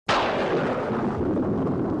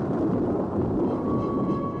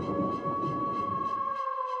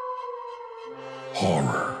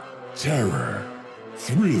Horror, terror,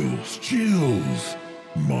 thrills, chills,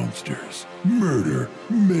 monsters, murder,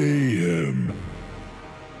 mayhem.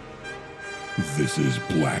 This is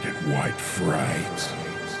Black and White Fright.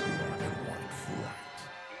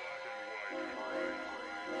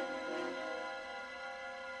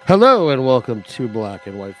 Hello and welcome to Black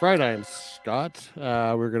and White Fright. I'm Scott.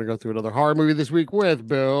 We're going to go through another horror movie this week with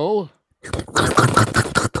Bill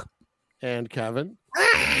and Kevin.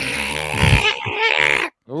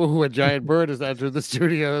 Oh, a giant bird has entered the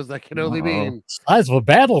studios. That can only mean size of a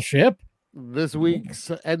battleship. This week's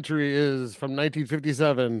entry is from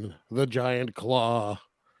 1957, The Giant Claw.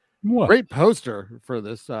 What? Great poster for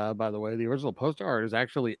this, by the way. The original poster art is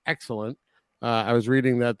actually excellent. I was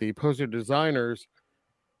reading that the poster designers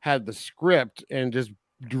had the script and just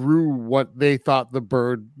drew what they thought the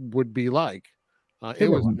bird would be like. It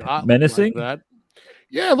was not menacing. Like that.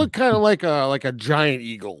 Yeah, it looked kind of like a giant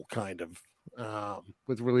eagle, kind of,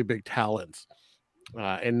 with really big talons,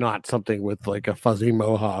 and not something with like a fuzzy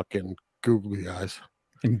mohawk and googly eyes.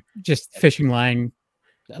 And just fishing line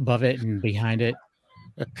above it and behind it.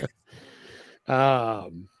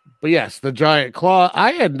 But yes, the Giant Claw.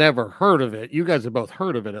 I had never heard of it. You guys have both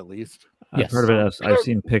heard of it, at least. I've heard of it. I've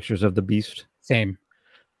seen pictures of the beast. Same.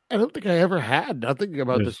 I don't think I ever had. Nothing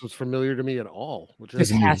about this was familiar to me at all. Which this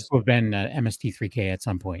has to have been MST3K at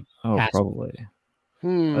some point. Oh, probably.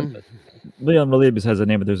 Hmm. Leon Malibus has a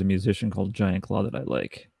name, but there's a musician called Giant Claw that I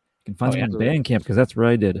like. You can find him on Bandcamp because that's where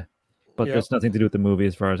I did. But there's nothing to do with the movie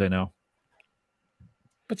as far as I know.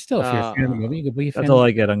 But still, if you're a fan of the movie, you could be a fan. That's all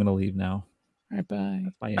I get. I'm going to leave now. All right, bye.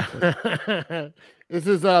 Bye. This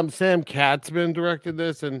is Sam Katzman directed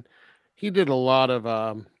this, and he did a lot of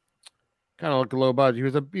kind of like a low budget. He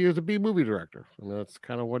was a B movie director, and that's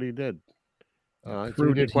kind of what he did. So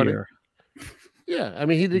he did quite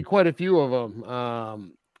he did quite a few of them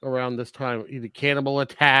around this time. He did Cannibal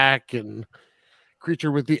Attack and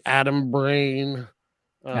Creature with the Atom Brain,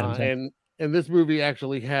 and this movie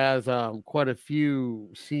actually has quite a few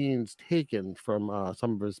scenes taken from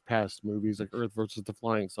some of his past movies, like Earth versus the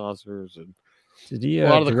Flying Saucers. And did he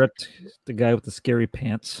direct the guy with the scary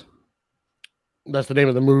pants? That's the name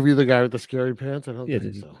of the movie, The Guy with the Scary Pants? I don't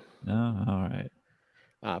think so. No, all right.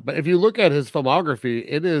 But if you look at his filmography,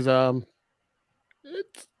 it is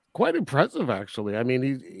it's quite impressive, actually. I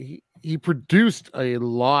mean, he produced a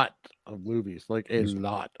lot of movies,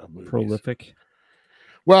 Prolific.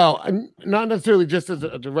 Well, not necessarily just as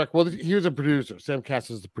a direct. Well, he was a producer. Sam Katz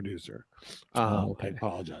is the producer. I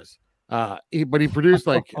apologize. But he produced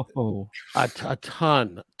like a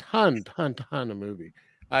ton of movie.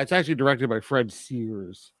 It's actually directed by Fred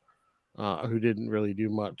Sears, who didn't really do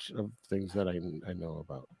much of things that I know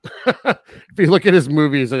about. If you look at his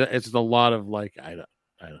movies, it's a lot of like I don't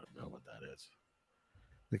know what that is.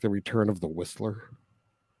 Like The Return of the Whistler.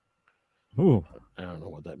 Ooh, I don't know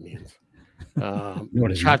what that means.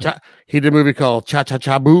 He did a movie called Cha Cha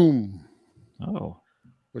Cha Boom. Oh,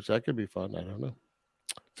 which that could be fun. I don't know.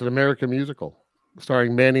 It's an American musical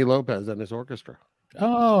starring Manny Lopez and his orchestra.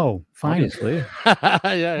 Oh, finally.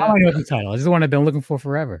 yeah. I know the title. This is the one I've been looking for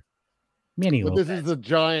forever. Manny Lopez. This is the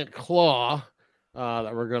Giant Claw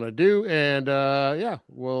that we're gonna do, and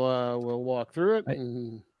we'll walk through it.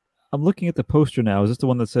 I'm looking at the poster now. Is this the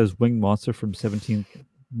one that says Winged Monster from 17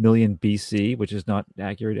 million BC, which is not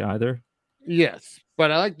accurate either? Yes, but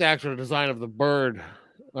I like the actual design of the bird.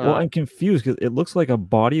 Well, I'm confused because it looks like a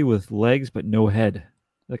body with legs but no head,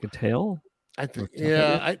 like a tail. I think,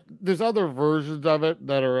 there's other versions of it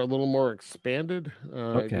that are a little more expanded.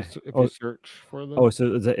 Okay. If you search for them. Oh,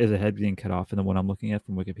 so is a head being cut off in the one I'm looking at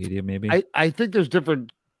from Wikipedia? Maybe. I think there's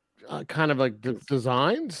different kind of like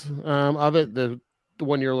designs of it. The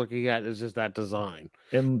one you're looking at is just that design.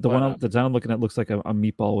 And the design I'm looking at looks like a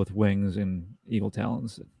meatball with wings and eagle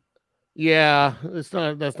talons. Yeah, that's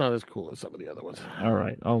not as cool as some of the other ones. All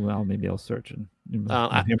right. Oh well, maybe I'll search and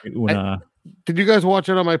did you guys watch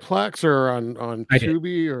it on my Plex or on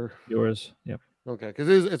Tubi or yours? Yep. Okay, because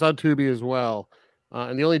it's on Tubi as well.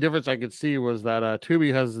 And the only difference I could see was that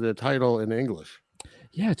Tubi has the title in English.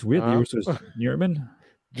 Yeah, it's weird. Yours was German.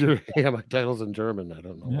 Yeah, my title's in German. I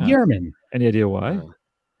don't know. Yeah. German. Any idea why?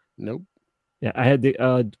 Nope. Yeah, I had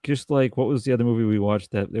the just like what was the other movie we watched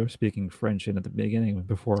that they were speaking French in at the beginning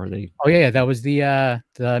before they? Oh yeah, that was the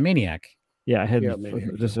Maniac. Yeah, I had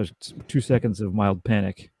just 2 seconds of mild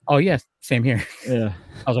panic. Oh yeah, same here. Yeah,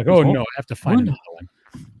 I was like, oh no, I have to find another one.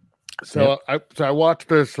 So I watched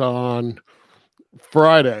this on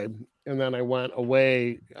Friday, and then I went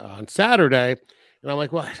away on Saturday, and I'm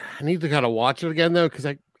like, well, I need to kind of watch it again though, because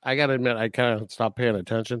I got to admit I kind of stopped paying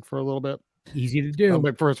attention for a little bit. Easy to do.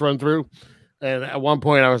 My first run through. And at one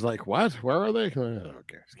point, I was like, "What? Where are they?"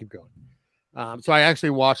 Okay, just keep going. So I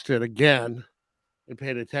actually watched it again and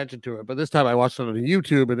paid attention to it, but this time I watched it on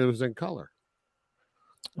YouTube and it was in color.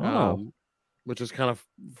 Which is kind of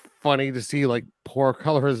funny to see, like, poor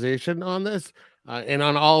colorization on this, and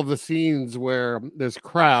on all of the scenes where there's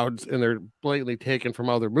crowds and they're blatantly taken from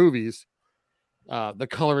other movies. The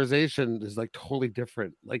colorization is like totally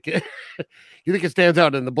different. Like, you think it stands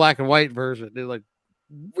out in the black and white version, it like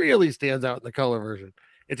really stands out in the color version.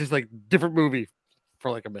 It's just like different movie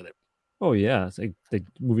for like a minute. Oh yeah, it's like the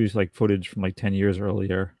movies like footage from like 10 years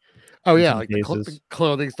earlier. Oh yeah, like the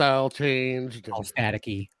clothing style changed, all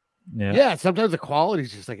staticky. Yeah, sometimes the quality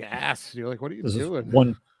is just like ass. You're like, what are you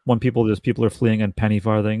doing? One people are fleeing on penny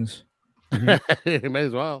farthings. You may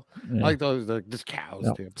as well. Yeah. I like those, just cows.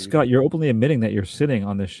 Now, Scott, you're openly admitting that you're sitting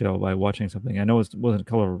on this show by watching something. I know it wasn't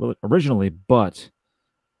color originally, but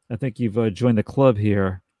I think you've joined the club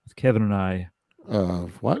here with Kevin and I.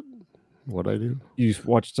 What? What'd I do? You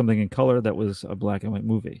watched something in color that was a black and white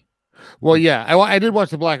movie. Well, yeah, I did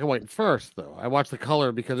watch the black and white first, though. I watched the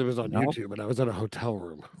color because it was on YouTube, and I was in a hotel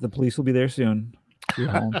room. The police will be there soon.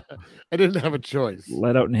 I didn't have a choice.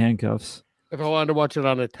 Let out in handcuffs. If I wanted to watch it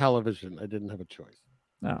on a television, I didn't have a choice.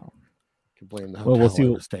 No. You can blame the hotel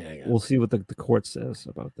we'll see what the court says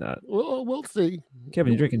about that. Well, we'll see.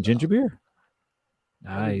 Kevin, you drinking ginger beer?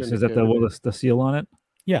 Nice. Is that the seal on it?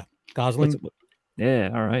 Yeah, Gosling. Yeah,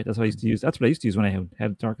 all right. That's what I used to use. That's what I used to use when I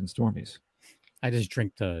had Dark and Stormies. I just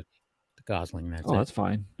drink the Gosling. That's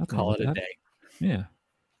fine. I'll call it a day. Yeah.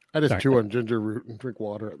 I just chew on ginger root and drink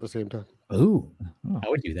water at the same time. Ooh, I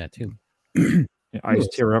would do that too. Eyes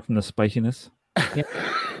tear up from the spiciness.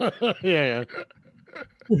 Yeah.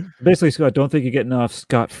 Basically, Scott, don't think you're getting off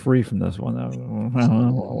scot-free from this one.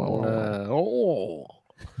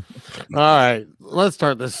 All right, let's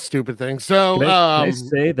start this stupid thing. So, can I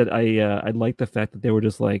say that I like the fact that they were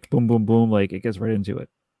just like boom, boom, boom, like it gets right into it.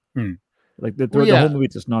 Like the whole movie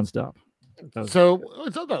just nonstop. So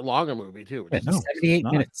it's not that long a movie too. It's 78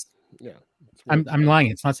 minutes. Yeah, I'm lying.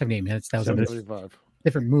 It's not 78 minutes. That was 75. A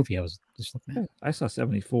different movie. I was just looking at. I saw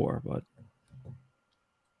 74, but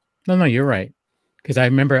no, you're right. Because I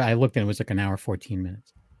remember I looked and it was like an hour 14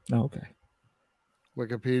 minutes. Oh, okay.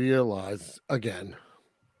 Wikipedia lies again.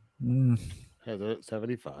 Has it at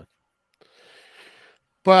 75.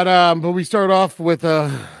 But we start off with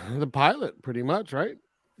the pilot, pretty much, right?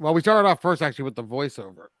 Well, we started off first actually with the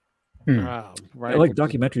voiceover. Right? I like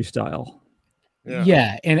documentary style.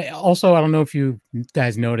 Yeah, and also I don't know if you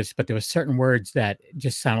guys noticed, but there were certain words that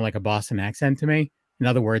just sounded like a Boston accent to me. And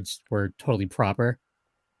other words were totally proper.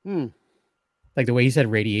 Like the way he said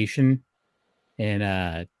radiation,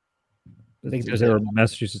 and is there a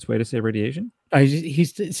Massachusetts way to say radiation? He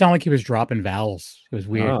sounded like he was dropping vowels. It was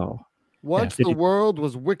weird. Oh. Once the world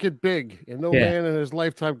was wicked big, and no man in his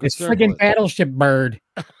lifetime could it's friggin' battleship bird,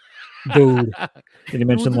 dude. Did you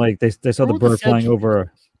mention like they saw the bird flying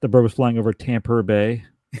over? The bird was flying over Tampa Bay.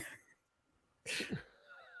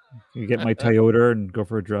 You get my Toyota and go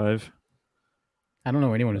for a drive. I don't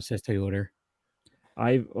know anyone who says Toyota.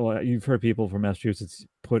 You've heard people from Massachusetts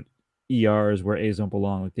put ERs where A's don't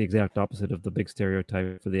belong, like the exact opposite of the big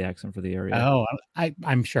stereotype for the accent for the area. Oh,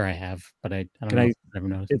 I'm sure I have, but I don't know. I never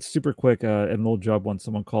noticed. It's super quick. At an old job once,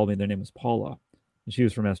 someone called me. Their name was Paula, and she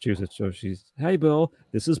was from Massachusetts. So she's, "Hey, Bill,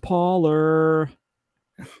 this is Paula,"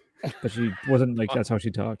 but she wasn't like that's how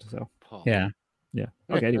she talked. So yeah.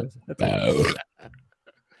 Okay. Anyways, that's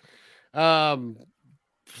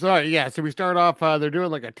sorry. Yeah. So we start off. They're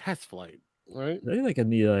doing like a test flight, right? Are they like in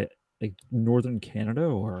the like northern Canada,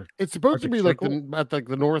 or it's supposed to be like at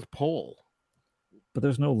the North Pole, but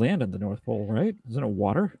there's no land at the North Pole, right? Isn't it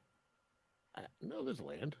water? No, there's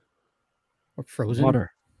land or frozen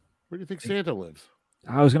water. Where do you think Santa lives?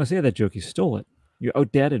 I was gonna say that joke. You stole it. You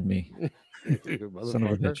outdated me, son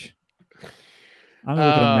of a bitch. I'm gonna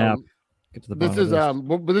look at a map. Get to the this is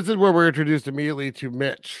but this is where we're introduced immediately to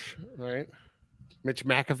Mitch, right? Mitch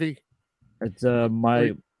MacAfee. It's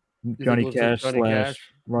Johnny Cash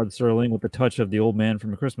 / Rod Serling with the touch of the old man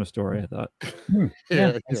from A Christmas Story, I thought.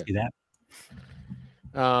 Yeah, I see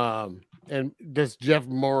that. And this Jeff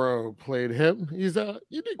Morrow played him. You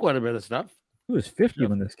did quite a bit of stuff. He was 50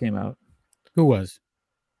 when this came out. Who was?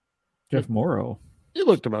 Jeff Morrow. He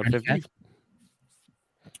looked about 50.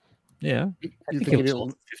 Yeah. I think he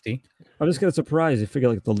was 50. I just got surprised. I figure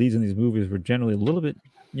like the leads in these movies were generally a little bit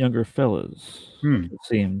younger fellas. It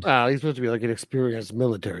seemed. Wow, he's supposed to be like an experienced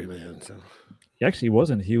military man. So he actually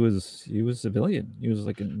wasn't. He was civilian. He was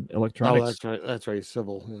like an electronics. Oh, that's right. That's right.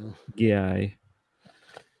 Civil. Yeah.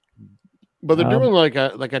 But they're doing like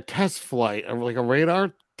a test flight, like a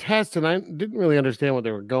radar test, and I didn't really understand what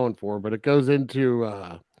they were going for, but it goes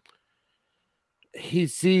into he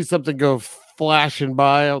sees something go flashing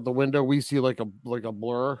by out the window. We see like a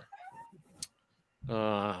blur.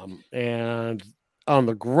 And on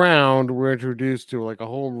the ground, we're introduced to like a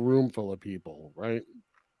whole room full of people, right?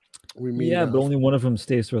 We meet but only one of them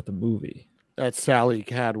stays throughout the movie. That's Sally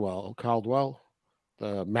Caldwell,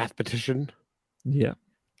 the mathematician. Yeah.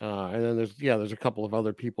 And then there's a couple of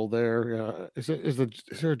other people there. Is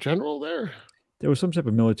there a general there? There was some type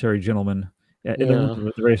of military gentleman at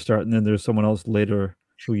the very start, and then there's someone else later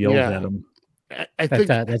who yells at him. I think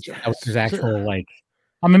that was his actual like.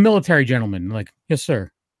 I'm a military gentleman. Like, yes,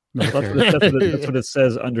 sir. That's what it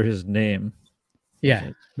says under his name.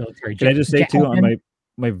 Yeah, military. Can I just say too, on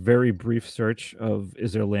my very brief search of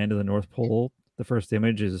is there land in the North Pole, the first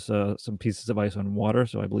image is some pieces of ice on water.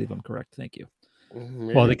 So I believe I'm correct. Thank you.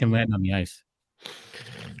 Maybe. Well, they can land on the ice.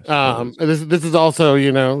 This is also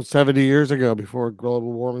 70 years ago, before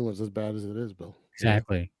global warming was as bad as it is, Bill.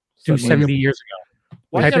 Exactly. 70 years ago.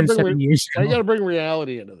 Why you gotta bring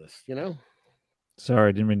reality into this, Sorry,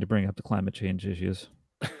 I didn't mean to bring up the climate change issues.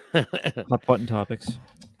 Hot button topics.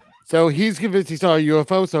 So he's convinced he saw a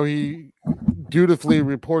UFO, so he dutifully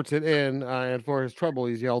reports it in, and for his trouble,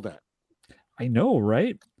 he's yelled at. I know,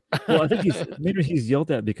 right? Well, I think he's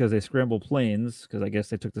yelled at because they scramble planes, because I guess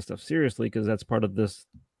they took this stuff seriously, because that's part of this.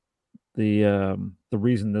 The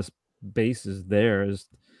reason this base is there is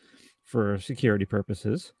for security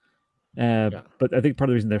purposes. But I think part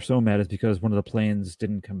of the reason they're so mad is because one of the planes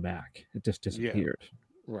didn't come back; it just disappeared.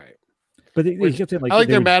 Yeah. Right. But he kept saying, like, I like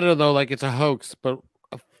they're mad at it though, like it's a hoax, but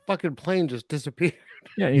a fucking plane just disappeared.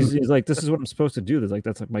 Yeah, he's like, this is what I'm supposed to do.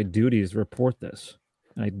 That's like my duty is to report this,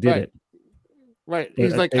 and I did it. Right.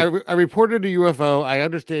 He's like, I reported a UFO. I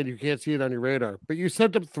understand you can't see it on your radar, but you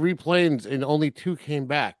sent up 3 planes and only 2 came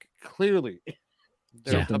back. Clearly,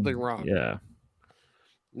 there's something wrong. Yeah.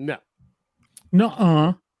 No.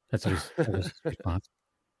 No. That's his response.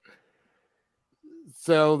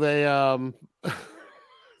 So they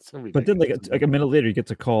but then like a minute later, he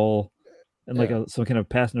gets a call, and some kind of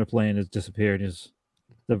passenger plane has disappeared.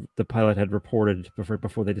 The pilot had reported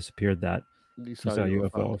before they disappeared that he saw a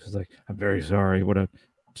UFO. She's like, I'm very sorry.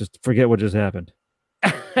 Just forget what just happened.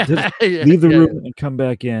 Just leave the room and come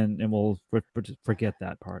back in, and we'll forget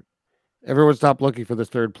that part. Everyone stop looking for this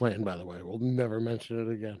 3rd plane, by the way. We'll never mention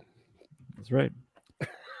it again. That's right.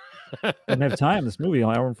 I don't have time. This movie,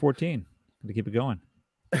 1 hour and 14. To keep it going.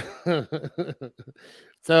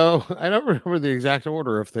 So I don't remember the exact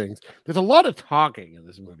order of things. There's a lot of talking in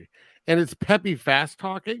this movie, and it's peppy, fast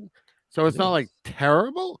talking. So it's not like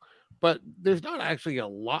terrible, but there's not actually a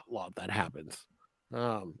lot that happens.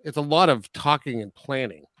 It's a lot of talking and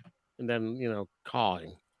planning, and then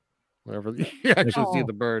cawing whenever you actually see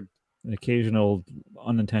the bird. An occasional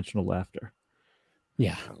unintentional laughter.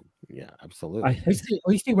 Yeah. Yeah, absolutely. At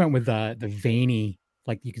least he went with the veiny,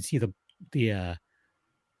 like you can see the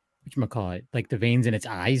whatchamacallit, like the veins in its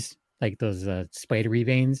eyes, like those spidery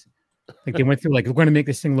veins. Like they went through, like, we're going to make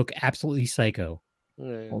this thing look absolutely psycho.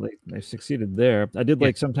 Yeah. Well, they succeeded there. I did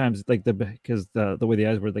like sometimes like because the way the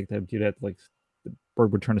eyes were, like you'd have like the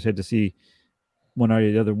bird would turn his head to see one eye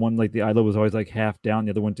or the other. One, like the eyelid was always like half down.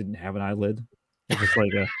 The other one didn't have an eyelid. It was just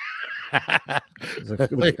like a.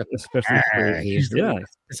 It was especially crazy. Yeah,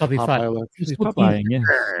 that's how they thought. He's Popeye,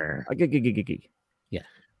 yeah.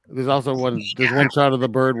 There's also one shot of the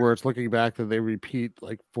bird where it's looking back that they repeat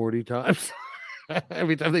like 40 times.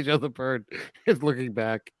 Every time they show the bird, it's looking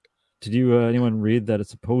back. Did you anyone read that it's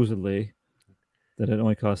supposedly that it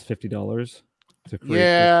only costs $50 to create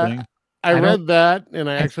this thing? I read that, and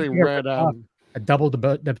I actually read double the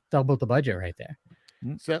budget right there.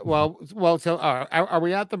 So so are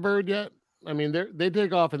we at the bird yet? I mean, they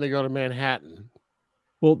take off and they go to Manhattan.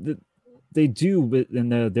 Well, they do, but then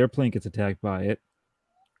their plane gets attacked by it.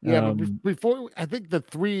 Yeah, but before, I think the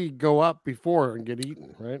 3 go up before and get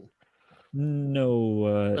eaten, right?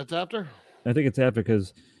 No, that's after. I think it's after,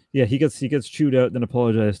 because he gets chewed out, then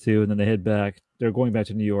apologized to, and then they head back. They're going back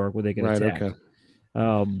to New York where they get attacked.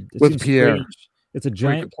 Okay. With Pierre, it's a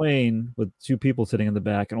giant plane with 2 people sitting in the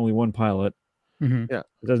back and only 1 pilot. Mm-hmm. Yeah,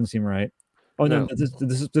 it doesn't seem right. Oh no,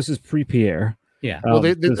 this is pre-Pierre. Yeah. Well,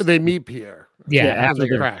 they meet Pierre. Yeah, after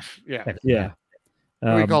they crash. Yeah.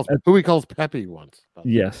 Who he calls Peppy once.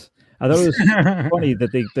 Yes, I thought it was funny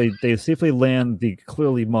that they safely land the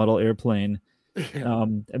clearly model airplane,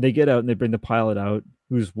 and they get out and they bring the pilot out,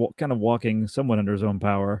 who's kind of walking somewhat under his own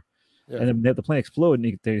power, and then they have the plane explode,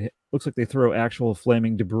 and they looks like they throw actual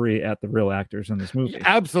flaming debris at the real actors in this movie.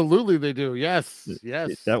 Absolutely, they do. Yes.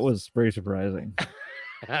 That was very surprising.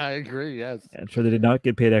 I agree. Yes, I'm sure they did not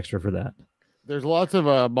get paid extra for that. There's lots of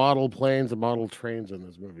model planes and model trains in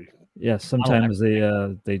this movie. Yeah, sometimes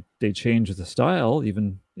they change the style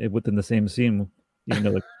even within the same scene. Even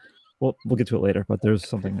though, like, we'll get to it later, but there's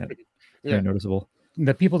something that very noticeable.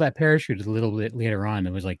 The people that parachuted a little bit later on,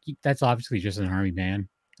 it was like, that's obviously just an army band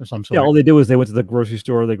of some sort. Yeah, all they did was they went to the grocery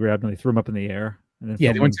store, they grabbed them, they threw them up in the air. And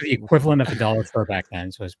then they went to the equivalent of a dollar store back then.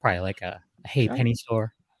 So it's probably like a hay penny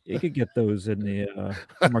store. You could get those in the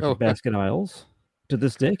market basket aisles to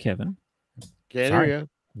this day, Kevin. Sorry.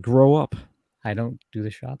 Grow up. I don't do the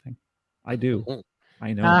shopping. I do.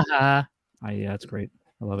 I know. Uh-huh. Yeah, it's great.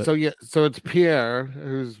 I love it. So it's Pierre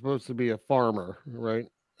who's supposed to be a farmer, right?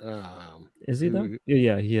 Is he though?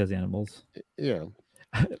 Yeah, he has animals. Yeah.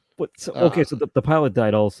 But so the pilot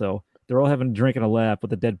died also. They're all having a drink and a laugh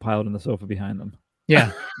with the dead pilot on the sofa behind them.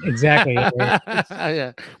 Yeah, exactly.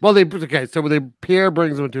 Yeah. Well, Pierre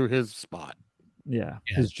brings him to his spot. Yeah,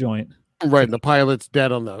 his joint. Right, and the pilot's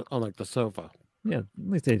dead on the sofa. Yeah, at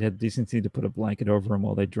least they had decency to put a blanket over him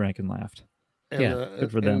while they drank and laughed. And,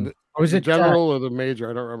 good for them. Was it general or the major?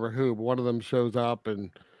 I don't remember who, but one of them shows up and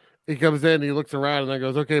he comes in, he looks around, and then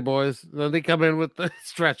goes, "Okay, boys." And then they come in with the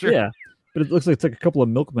stretcher. Yeah, but it looks like it's like a couple of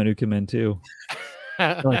milkmen who come in too.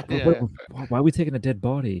 Like, why are we taking a dead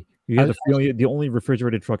body? You had the only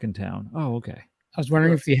refrigerated truck in town. Oh, okay. I was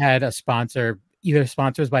wondering if he had a sponsor, either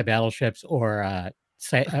sponsors by battleships or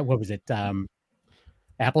what was it,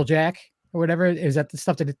 Applejack or whatever? Is that the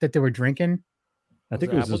stuff that they were drinking? I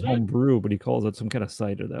think it was his home brew, but he calls it some kind of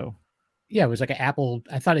cider, though. Yeah, it was like an apple.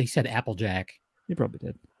 I thought he said Applejack. He probably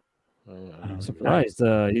did. I'm surprised.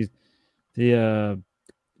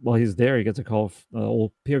 While he's there, he gets a call.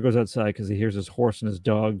 Old Pierre goes outside because he hears his horse and his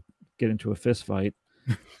dog get into a fist fight,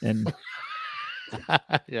 and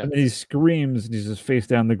and then he screams and he's just face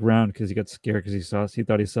down the ground because he got scared because he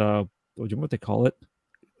thought he saw what they call it,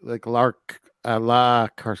 like La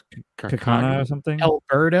Carcana or something.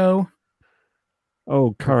 Alberto.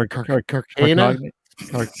 Oh, Carcana.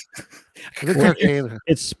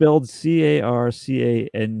 It's spelled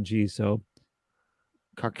Carcang. So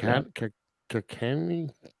Carcani. Kanye.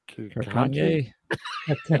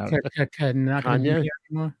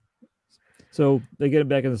 So they get him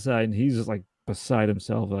back inside, and he's just like beside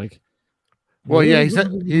himself. Like, well, yeah, he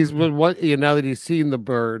said he's now that he's seen the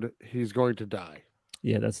bird, he's going to die.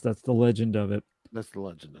 Yeah, that's the legend of it. That's the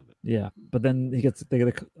legend of it. Yeah, but then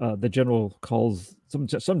the general calls some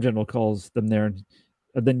general calls them there, and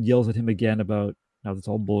then yells at him again about how that's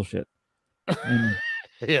all bullshit. And,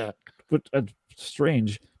 yeah, but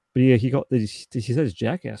strange. But yeah, he says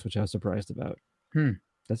jackass, which I was surprised about.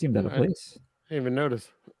 That seemed out of place. I didn't even notice.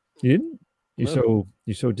 You didn't? You're so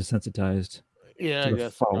desensitized. Yeah, to I the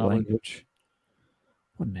guess foul language.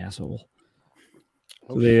 What an asshole.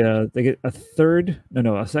 So they get a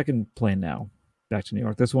second plane now back to New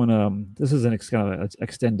York. This one, this is an kind of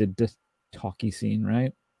extended talky scene,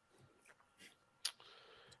 right?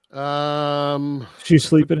 She's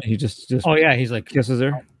sleeping and he just oh yeah, he's like kisses her.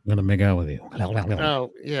 I'm gonna make out with you.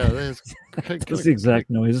 Oh yeah, that's the exact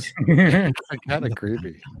noise. Kind of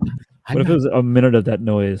creepy. What if it was a minute of that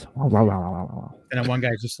noise? And then one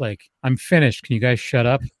guy's just like, "I'm finished. Can you guys shut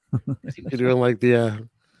up?" You're doing like the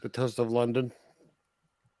Toast of London.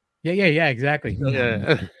 Yeah, exactly.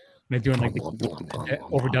 Yeah. They're doing like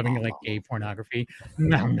overdubbing it like gay pornography.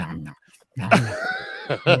 It's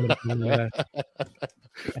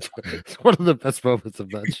one of the best moments of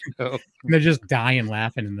that show. And they're just dying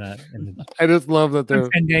laughing in the I just love that they're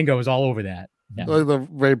Fandango is all over that. Yeah. Like the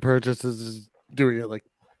Ray Purchase is doing it like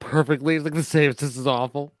perfectly. It's like the same. This is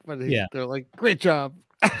awful, but they're like, great job.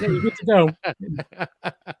 Yeah, you're good to go.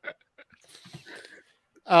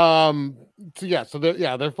 So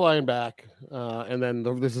they're flying back, and then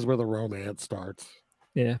this is where the romance starts.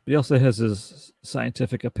 Yeah, but he also has his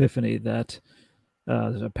scientific epiphany that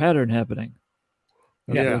there's a pattern happening.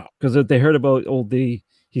 Yeah, because they heard about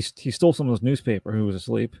he stole someone's newspaper who was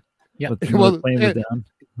asleep. Yeah, but the plane was down.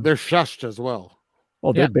 They're shushed as well.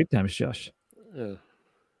 Oh, they're big time shush. Yeah.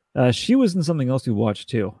 She was in something else we watched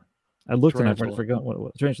too. I looked and I forgot what it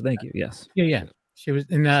was. Tarantula, thank you. Yes. Yeah. She was,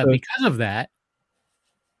 and because of that.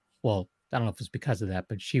 Well, I don't know if it's because of that,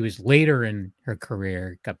 but she was later in her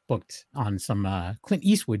career got booked on some Clint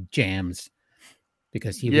Eastwood jams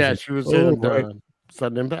because he was. She was in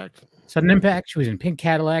Sudden Impact. Sudden Impact. She was in Pink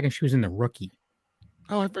Cadillac, and she was in The Rookie.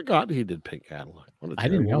 Oh, I forgot he did Pink Cadillac. I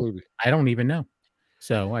didn't know. Movie. I don't even know.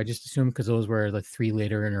 So I just assumed because those were the three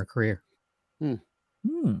later in her career. She's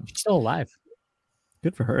still alive.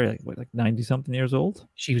 Good for her. Like 90-something years old.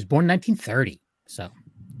 She was born in 1930. So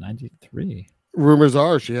 93. Rumors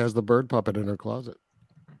are she has the bird puppet in her closet.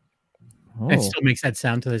 It still makes that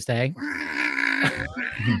sound to this day.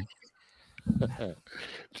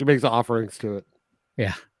 She makes offerings to it.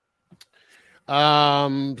 Yeah.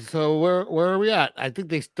 So where are we at? I think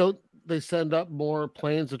they send up more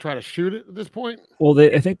planes to try to shoot it at this point. Well,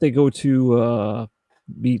 I think they go to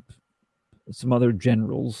meet some other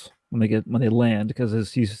generals when they land,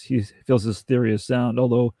 because he feels his theory is sound.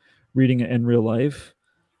 Although reading it in real life,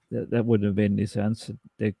 that wouldn't have made any sense.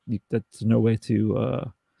 That's no way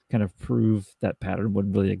to kind of prove that pattern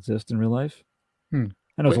wouldn't really exist in real life. I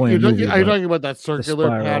know it's only a movie. Are you talking about that circular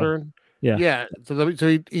pattern? Yeah. Yeah. So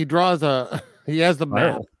he draws he has the map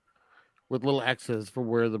Spiral. with little X's for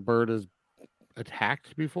where the bird is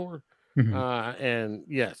attacked before. And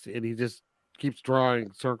yes, and he just keeps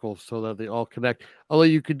drawing circles so that they all connect. Although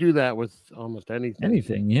you could do that with almost anything.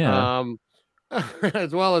 Anything, yeah.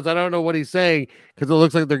 As well as I don't know what he's saying, because it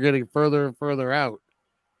looks like they're getting further and further out.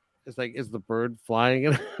 It's like, is the bird flying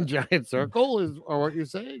in a giant circle? Or what you're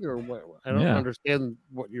saying, or what? I don't understand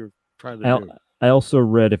what you're trying to do. I also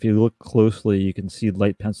read, if you look closely, you can see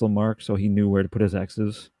light pencil marks, so he knew where to put his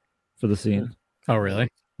X's for the scene. Oh, really?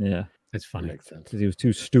 Yeah, that's funny. Makes sense because he was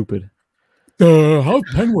too stupid. How's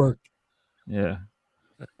pen work? Yeah,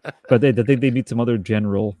 but they meet some other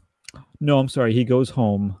general. No, I'm sorry. He goes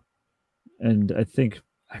home, and I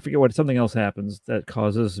forget what, something else happens that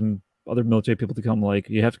causes some other military people to come. Like,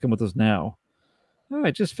 you have to come with us now. Oh, I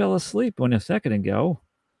just fell asleep a second ago.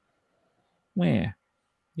 Where?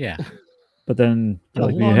 Yeah. But then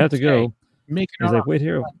like, you have to go. He's like, wait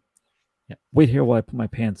here. Yeah. Wait here while I put my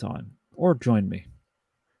pants on, or join me.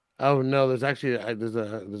 Oh no, there's actually there's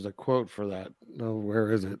a quote for that. No,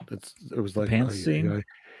 where is it? It was like pants scene.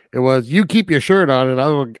 It was, you keep your shirt on and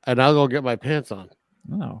I'll go get my pants on.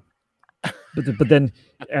 Oh. But then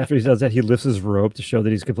after he does that, he lifts his robe to show that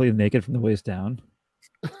he's completely naked from the waist down.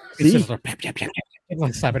 He's just like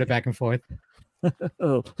slapping it back and forth.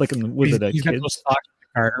 Oh, like in the Wizard He's got those socks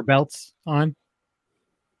with garter belts on.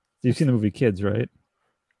 You've seen the movie Kids, right?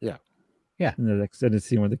 Yeah. Yeah. And the extended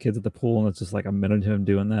scene where the kid's at the pool and it's just like a minute of him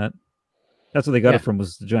doing that. That's what they got it from,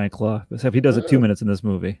 was the giant claw. Except he does it 2 minutes in this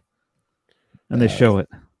movie. And they show it.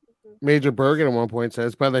 Major Bergen at one point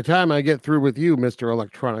says, by the time I get through with you, Mr.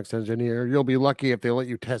 Electronics Engineer, you'll be lucky if they let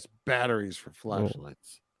you test batteries for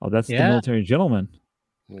flashlights. Oh, that's the military gentleman.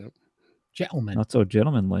 Yep. Gentleman. Not so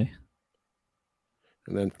gentlemanly.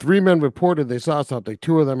 And then 3 men reported they saw something.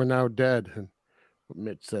 2 of them are now dead. And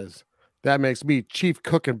Mitch says, that makes me chief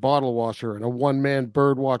cook and bottle washer in a one-man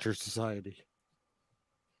bird watcher society.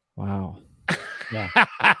 Wow. Yeah.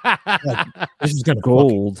 This is gonna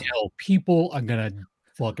gold. People are gonna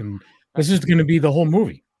fucking. This is gonna be the whole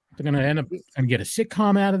movie. They're gonna end up and get a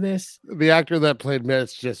sitcom out of this. The actor that played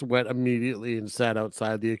Mitch just went immediately and sat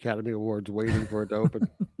outside the Academy Awards waiting for it to open.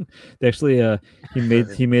 They actually,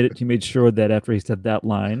 he made sure that after he said that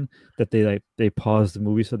line, that they paused the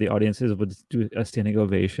movie so the audiences would do a standing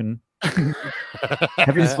ovation.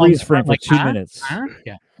 Having freeze frame for 2 minutes.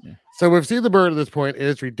 Yeah. So we've seen the bird at this point.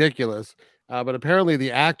 It's ridiculous. But apparently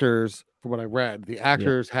the actors, from what I read,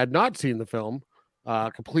 had not seen the film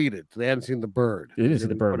completed. They hadn't seen the bird. They didn't see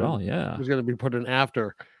the bird at all, yeah. It was going to be put in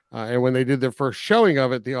after. And when they did their first showing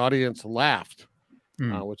of it, the audience laughed,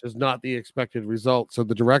 which is not the expected result. So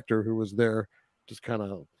the director, who was there, just kind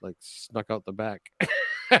of like snuck out the back.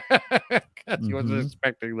 He wasn't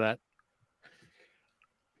expecting that.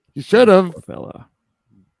 You should have. Fella.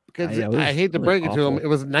 Because I hate to break it to him, it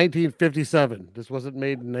was 1957. This wasn't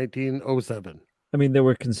made in 1907. I mean, they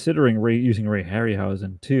were considering using Ray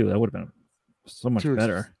Harryhausen too. That would have been so much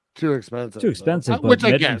better. Too expensive. Too expensive. Which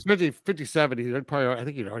I guess, especially 57. I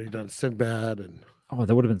think he'd already done Sinbad.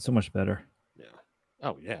 That would have been so much better. Yeah.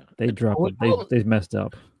 Oh, yeah. They dropped it. They messed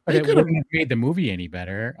up. But it wouldn't have made the movie any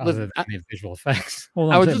better other than the visual effects.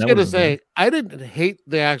 I was just going to say, I didn't hate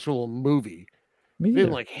the actual movie. I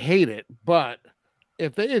didn't hate it, but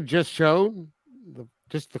if they had just shown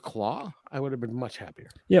just the claw, I would have been much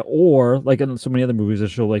happier. Yeah, or like in so many other movies that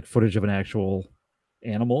show like footage of an actual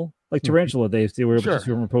animal, like Tarantula. They were able to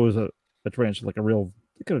superimpose a tarantula, like a real.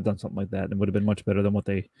 They could have done something like that, and it would have been much better than what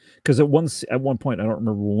they. Because at one point, I don't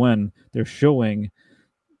remember when, they're showing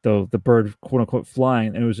the bird quote unquote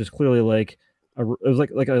flying, and it was just clearly like it was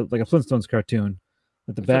like a Flintstones cartoon.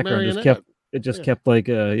 That the background just kept like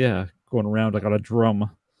going around like on a drum.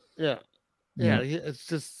 Yeah. Yeah, it's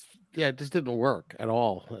just it just didn't work at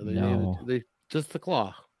all. They just the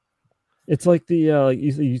claw. It's like the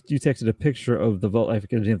you texted a picture of the I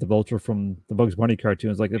forget the name of the vulture from the Bugs Bunny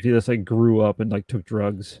cartoons. Like if he just like grew up and like took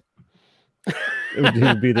drugs, it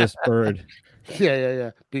would be this bird.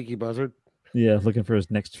 Yeah. Beaky buzzard. Yeah, looking for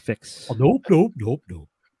his next fix. Oh, nope.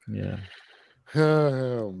 Yeah.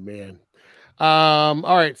 Oh man. All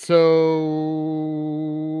right. So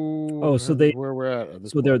where we're at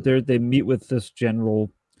this so point. they meet with this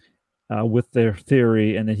general with their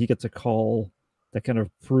theory, and then he gets a call that kind of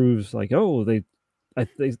proves like, oh, they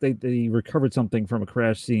recovered something from a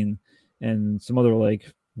crash scene, and some other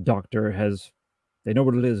like doctor they know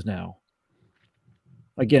what it is now.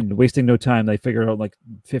 Again, wasting no time. They figure out like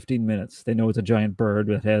 15 minutes. They know it's a giant bird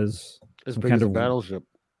that has As some big kind as a of battleship.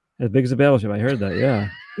 as big as a battleship. I heard that. Yeah,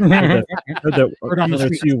 heard that Bird on the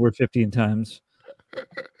another street. 2 were 15 times.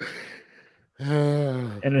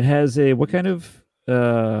 And it has a what kind of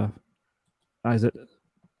is it?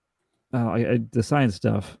 The science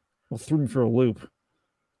stuff. Well, threw me for a loop.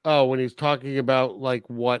 Oh, when he's talking about like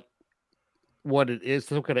what it is,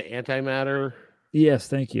 some kind of antimatter. Yes,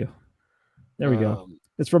 thank you. There we go.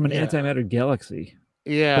 It's from an yeah. antimatter galaxy.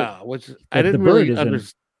 Yeah, which I the didn't bird really is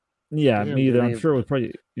understand. Yeah, me either. I'm sure it was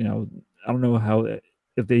probably, I don't know how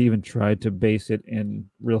if they even tried to base it in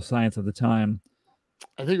real science at the time.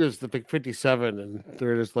 I think it was the Big 57, and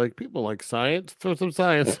they're just like, people like science, throw some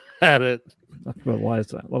science at it. That's about a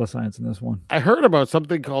lot of science in this one. I heard about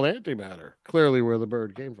something called antimatter. Clearly, where the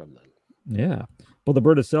bird came from then. Yeah, well, the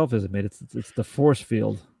bird itself isn't made. It's the force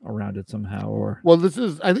field around it somehow. Or this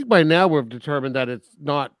is. I think by now we've determined that it's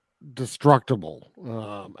not destructible.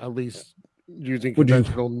 At least using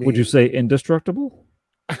conventional means. Would you say indestructible?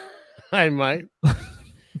 I might.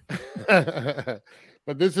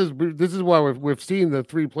 But this is why we've seen the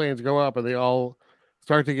 3 planes go up, and they all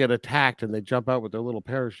start to get attacked, and they jump out with their little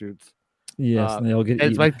parachutes. Yes, and they all get eaten.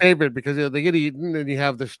 It's my favorite because they get eaten, and you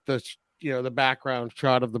have the background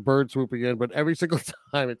shot of the bird swooping in. But every single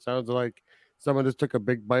time, it sounds like someone just took a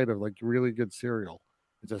big bite of like really good cereal.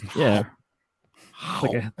 It's just like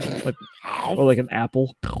an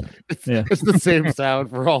apple. It's the same sound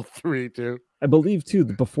for all 3 too. I believe too.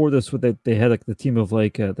 Before this, they had like the team of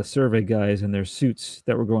like the survey guys in their suits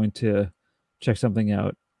that were going to check something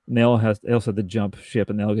out. And they also had to jump ship,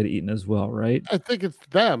 and they all get eaten as well, right? I think it's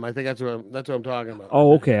them. I think that's what I'm talking about.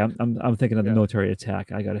 Oh, okay. I'm thinking of the military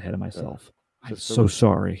attack. I got ahead of myself. I'm so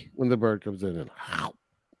sorry. When the bird comes in and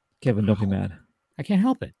Kevin, don't be mad. I can't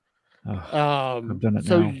help it. I've done it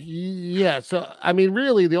so now. Yeah, so I mean,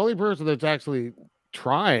 really, the only person that's actually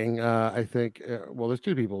trying, I think, there's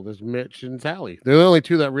 2 people. There's Mitch and Sally. They're the only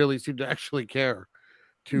 2 that really seem to actually care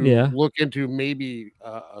to look into maybe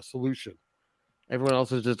a solution. Everyone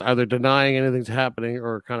else is just either denying anything's happening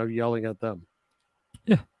or kind of yelling at them.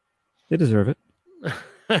 Yeah, they deserve it.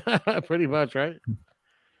 Pretty much, right?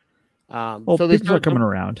 So they start coming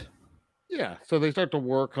around. Yeah, so they start to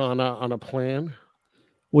work on a plan.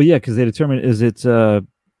 Well, yeah, because they determine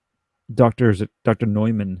Dr.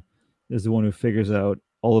 Neumann is the one who figures out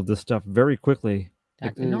all of this stuff very quickly.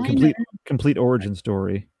 Complete origin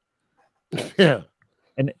story. Yeah,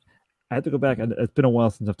 and I have to go back. It's been a while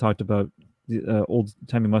since I've talked about the old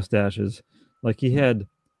timey mustaches. Like he had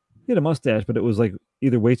a mustache, but it was like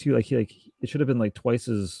either way too it should have been like twice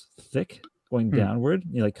as thick going downward.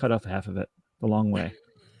 You like cut off half of it the long way.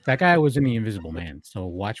 That guy was in The Invisible Man, so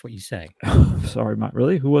watch what you say. Sorry,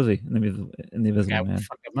 really? Who was he in the Invisible Man?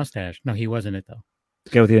 Fucked up mustache. No, he wasn't it though.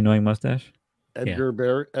 The guy with the annoying mustache. Edgar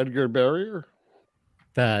Barrier.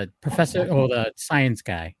 The professor, the science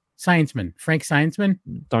guy, Scienceman, Frank Scienceman,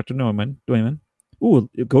 Dr. Neumann. Ooh,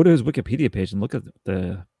 go to his Wikipedia page and look at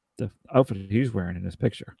the outfit he's wearing in his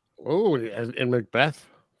picture. Oh, in Macbeth.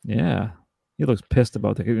 Yeah, he looks pissed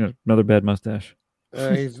about another bad mustache.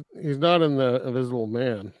 He's not in the Invisible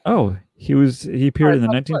Man. Oh, he appeared in the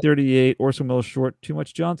 1938 Orson Welles short "Too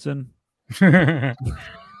Much Johnson."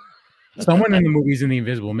 Someone in the movie's in The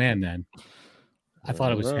Invisible Man. Then I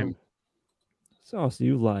thought it was him. So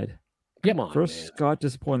you lied. Yep. First, Scott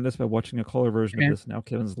disappointed us by watching a color version of this. Now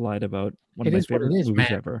Kevin's lied about one of my favorite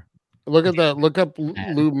movies ever. Look at that. Look up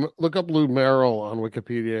Lou Merrill on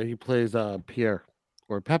Wikipedia. He plays Pierre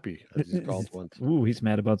or Pepe, as he's called once. Ooh, he's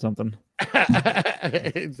mad about something.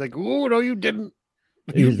 It's like, oh no, you didn't.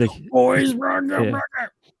 He's like, boys, run.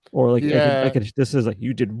 Or like, this is like,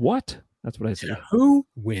 you did what? That's what I say. Who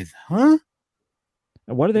with huh?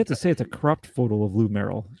 And why do they have to say it's a cropped photo of Lou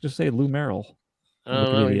Merrill? Just say Lou Merrill. I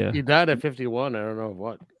don't know. He died at 51. I don't know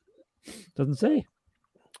what. Doesn't say.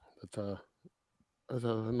 That's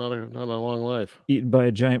not a long life. Eaten by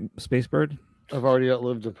a giant space bird. I've already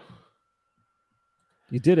outlived him.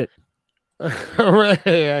 You did it.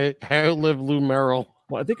 Hooray! I outlived Lou Merrill.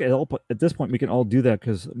 Well, I think at this point we can all do that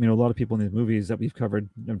because a lot of people in these movies that we've covered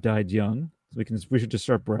have died young. So we should just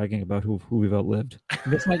start bragging about who we've outlived.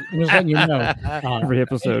 Just letting you know. Every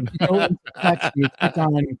episode.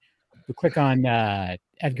 You click on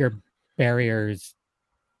Edgar Barrier's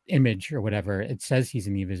image or whatever. It says he's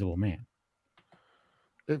an Invisible Man.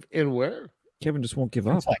 In where? Kevin just won't give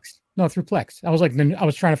Through up. Plex. No, through Plex. I was like, I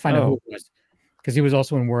was trying to find out who it was because he was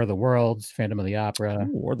also in War of the Worlds, Phantom of the Opera.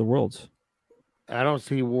 Ooh, War of the Worlds. I don't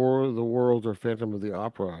see War of the Worlds or Phantom of the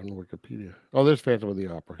Opera on Wikipedia. Oh, there's Phantom of the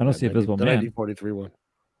Opera. I don't see Invisible the Man. 1943 one.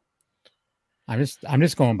 I'm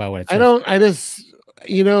just going by what it says.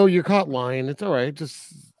 You're caught lying. It's all right.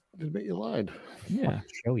 Just admit you lied. Yeah. I'll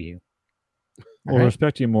show you. We'll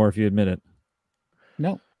respect you more if you admit it.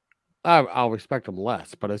 No. I'll respect him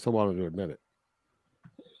less, but I still wanted to admit it.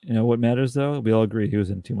 You know what matters, though? We all agree he was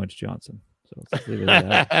in Too Much Johnson. So let's leave it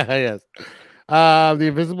at that. Yes. The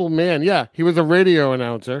Invisible Man. Yeah, he was a radio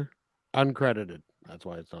announcer, uncredited. That's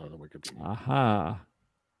why it's not on the Wikipedia. Aha. I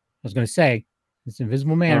was going to say, this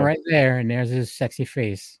Invisible Man right there, and there's his sexy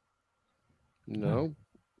face. No.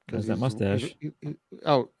 There's that mustache.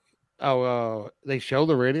 They show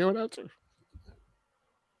the radio announcer?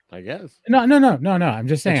 I guess. No. I'm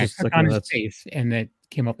just saying, I just clicked like on one his that's- face, and it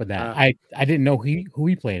came up with that. I didn't know who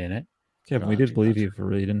he played in it. Kevin, we did believe you for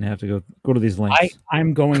real. You didn't have to go to these links.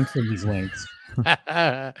 I'm going to these links.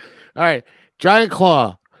 All right. Giant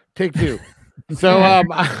Claw. Take 2. So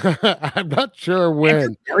I'm not sure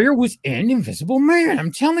when. Barrier was in Invisible Man.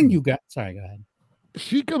 I'm telling you guys. Sorry, go ahead.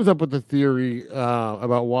 She comes up with a theory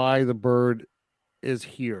about why the bird is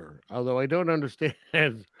here. Although I don't understand.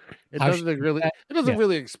 It doesn't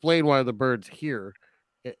really explain why the bird's here.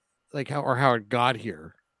 How it got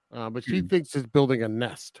here. But she thinks it's building a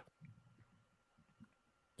nest.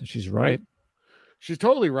 She's right. She's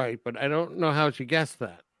totally right, but I don't know how she guessed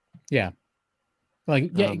that. Yeah.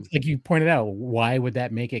 Like you pointed out, why would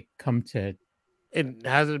that make it come to? It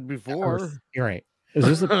hasn't before. Earth? You're right.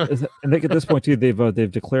 I think at this point too,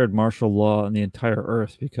 they've declared martial law on the entire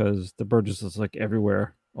Earth because the bird just is like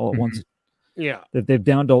everywhere all at once. Yeah, they've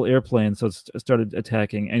downed all airplanes, so it's started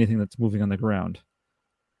attacking anything that's moving on the ground.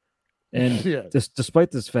 And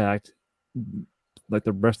despite this fact, like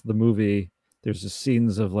the rest of the movie, there's just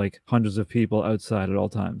scenes of like hundreds of people outside at all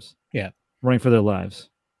times. Yeah, running for their lives.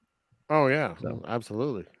 Oh yeah,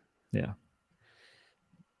 absolutely. Yeah.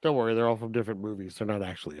 Don't worry, they're all from different movies. They're not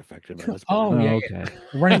actually affected by this. Okay.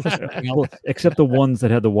 Running for something else. Well, except the ones that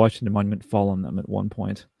had the Washington Monument fall on them at one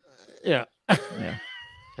point. Yeah.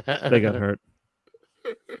 They got hurt.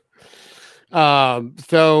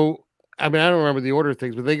 So I mean, I don't remember the order of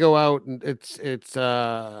things, but they go out and it's they meet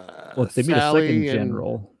Sally a second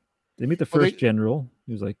general. They meet the first general.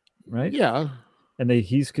 He was like, right? Yeah. And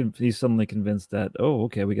he's suddenly convinced that,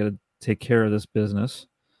 we got to take care of this business.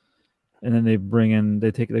 And then they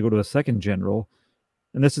go to a second general.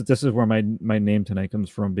 And this is where my name tonight comes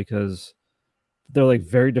from, because they're like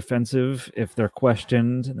very defensive if they're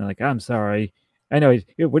questioned. And they're like, I'm sorry. I know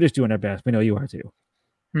we're just doing our best. We know you are too.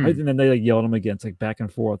 Right? And then they like yell at them again. It's like back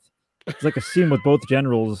and forth. It's like a scene with both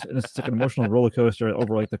generals, and it's like an emotional roller coaster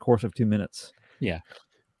over like the course of 2 minutes. Yeah.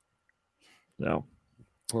 So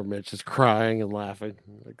poor Mitch is crying and laughing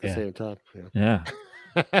at the same time. Yeah.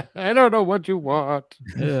 I don't know what you want.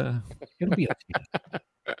 Yeah. It'll be up to you.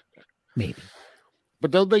 Maybe.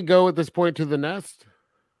 But don't they go at this point to the nest?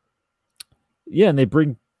 Yeah, and they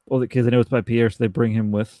bring because they know it's by Pierre, so they bring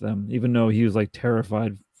him with them, even though he was like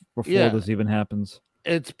terrified before this even happens.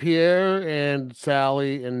 It's Pierre and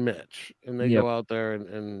Sally and Mitch, and they go out there,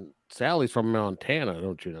 and Sally's from Montana,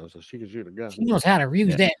 don't you know? So she can shoot a gun. She knows how to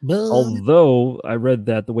use that bug. Although I read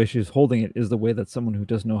that the way she's holding it is the way that someone who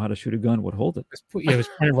doesn't know how to shoot a gun would hold it. It was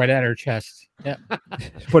pointed right at her chest. Yeah.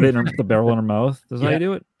 Put it in the barrel in her mouth. That's how you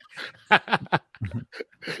do it. My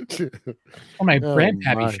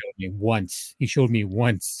grandpappy showed me once. He showed me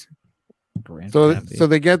once. So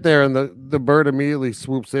they get there, and the bird immediately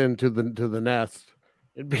swoops into the nest,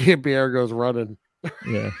 and Pierre goes running.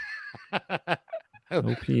 Yeah.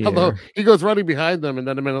 Pierre. Although he goes running behind them, and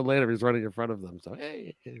then a minute later he's running in front of them. So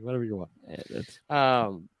hey, whatever you want.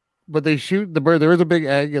 But they shoot the bird. There is a big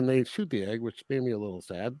egg, and they shoot the egg, which made me a little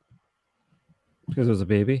sad because it was a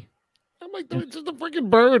baby. I'm like, it's just a freaking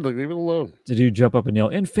bird. Like, leave it alone. Did you jump up and yell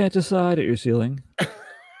infanticide at your ceiling?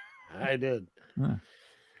 I did.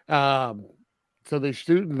 So they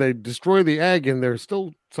shoot and they destroy the egg, and they're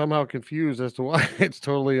still somehow confused as to why it's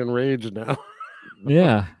totally enraged now.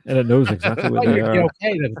 Yeah, and it knows exactly what they are.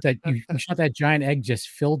 Okay, that you shot that giant egg just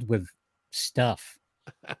filled with stuff.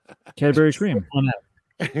 Cadbury cream.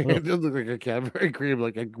 It does look like a Cadbury cream,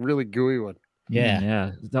 like a really gooey one.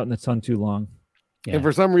 Yeah. It's not in the sun too long. Yeah. And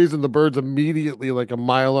for some reason, the bird's immediately like a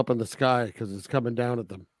mile up in the sky because it's coming down at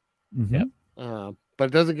them. Mm-hmm. But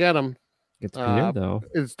it doesn't get them. It's Pierre, though.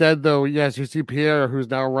 Instead, though, yes, you see Pierre, who's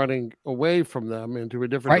now running away from them into a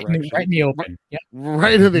different direction. Right in the open.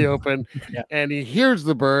 Right in the open. Yeah. And he hears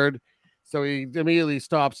the bird, So he immediately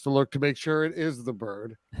stops to look to make sure it is the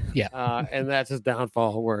bird. Yeah. And that's his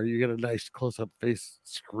downfall, where you get a nice close-up face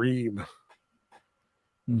scream.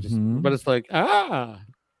 Mhm. But it's like, kind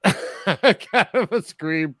of a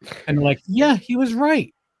scream. And like, yeah, he was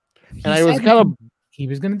right. And I was kind of, he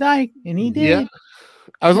was gonna die, and he did. yeah.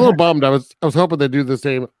 I was a little bummed. I was hoping they'd do the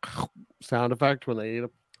same sound effect when they eat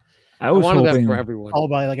him. I was wanted hoping that for everyone. All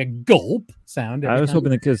by like a gulp sound. I was hoping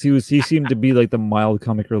that because he seemed to be like the mild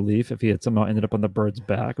comic relief. If he had somehow ended up on the bird's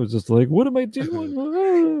back, it was just like, what am I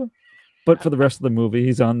doing? But for the rest of the movie,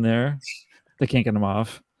 he's on there. They can't get him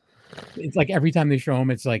off. It's like every time they show him,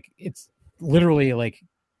 it's like it's literally like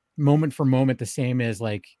moment for moment the same as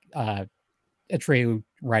like Atreyu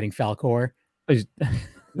riding Falcor.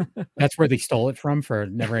 That's where they stole it from for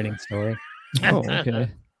Neverending Story. Oh, okay. Does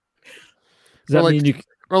that mean you?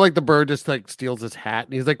 Or like the bird just like steals his hat,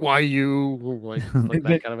 and he's like, "Why you?" Like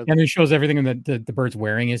that kind of. And it shows everything, and the bird's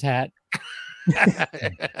wearing his hat.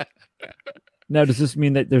 Now, does this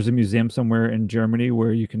mean that there's a museum somewhere in Germany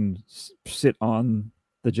where you can sit on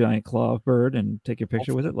the giant claw bird and take your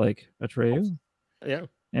picture with it, like Atreyu? Yeah.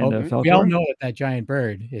 And we all know that giant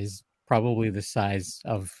bird is probably the size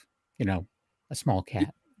of, a small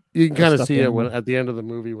cat. You can kind of see it at the end of the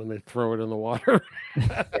movie when they throw it in the water.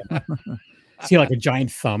 See like a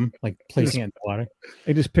giant thumb, like placing it in the water.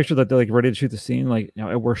 I just picture that they're like ready to shoot the scene. Like,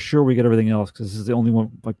 we're sure we get everything else because this is the only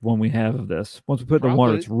one we have of this. Once we put it in the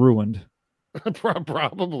water, it's ruined.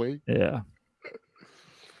 Probably. Yeah.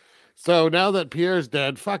 So now that Pierre's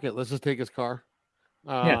dead, fuck it. Let's just take his car.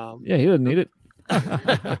 Yeah, he doesn't need it.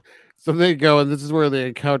 So they go, and this is where they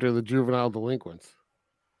encounter the juvenile delinquents.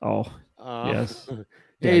 Oh, yes.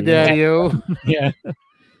 Hey, Daddy-o. Yeah.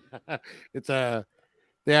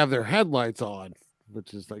 They have their headlights on,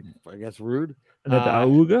 which is like, I guess, rude. And that the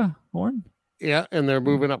auga horn? Yeah, and they're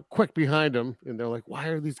moving up quick behind them, and they're like, "Why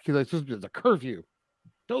are these kids like supposed to be? There's a curfew.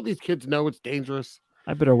 Don't these kids know it's dangerous?"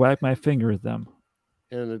 I better whack my finger at them.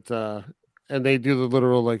 And it's and they do the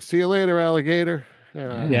literal like, "See you later, alligator."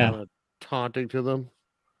 Taunting to them.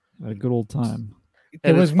 A good old time.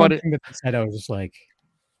 There was one thing that they said. I was just like,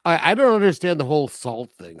 I don't understand the whole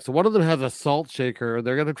salt thing. So one of them has a salt shaker.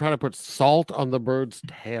 They're going to try to put salt on the bird's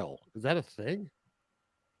tail. Is that a thing?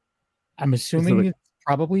 I'm assuming it's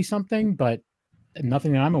probably something, but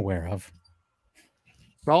nothing that I'm aware of.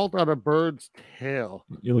 Salt on a bird's tail.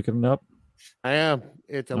 You looking it up? I am.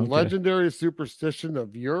 It's a legendary superstition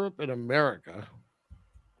of Europe and America.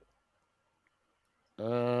 I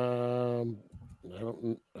don't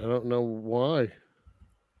know why.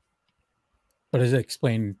 But does it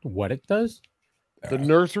explain what it does? The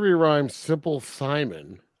nursery rhyme Simple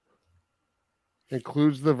Simon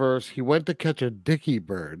includes the verse, "He went to catch a dicky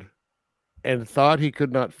bird and thought he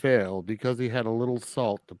could not fail because he had a little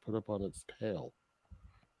salt to put up on its tail."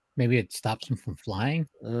 Maybe it stops him from flying?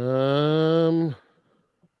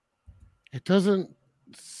 It doesn't.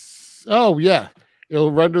 Oh, yeah.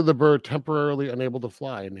 It'll render the bird temporarily unable to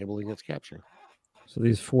fly, enabling its capture. So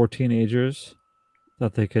these 4 teenagers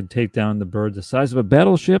thought they could take down the bird the size of a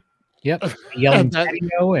battleship. Yep. Yelling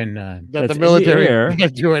patio and that the military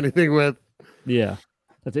can't do anything with. Yeah.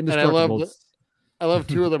 That's indestructible. I love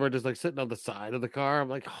 2 of them are just like sitting on the side of the car. I'm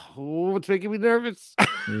like, oh, it's making me nervous.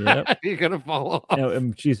 Yep. You're going to fall off.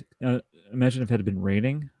 Imagine if it had been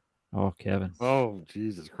raining. Oh, Kevin. Oh,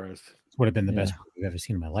 Jesus Christ. This would have been the best movie I've ever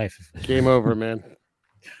seen in my life. Game over, man.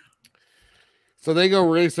 So they go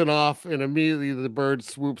racing off, and immediately the bird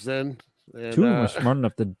swoops in. And, 2 of them are smart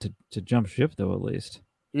enough to jump ship, though, at least.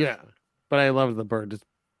 Yeah. But I love the bird just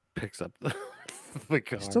picks up the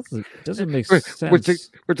car. It doesn't make sense.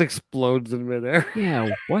 Which explodes in midair. Yeah,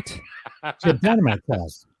 what? So dynamite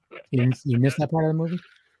class. You missed that part of the movie?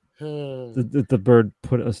 The bird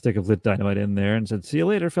put a stick of lit dynamite in there and said, "See you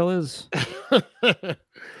later, fellas."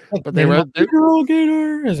 But they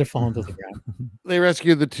alligator as it falls to the ground. They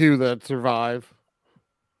rescue the 2 that survive.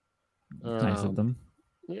 Nice of them.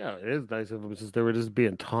 Yeah, it is nice of them since they were just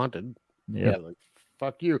being taunted. Yeah, like,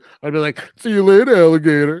 fuck you. I'd be like, "See you later,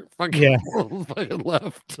 alligator." Yeah. Fucking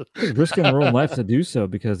left. Risking their own life to do so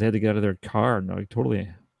because they had to get out of their car and like totally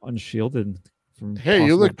unshielded. Hey,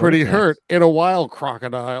 you look pretty hurt. In a while,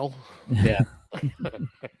 crocodile. Yeah.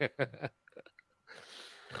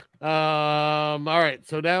 All right.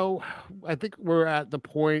 So now I think we're at the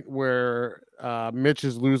point where Mitch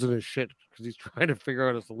is losing his shit because he's trying to figure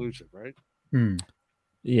out a solution, right?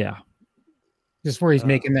 Yeah. This is where he's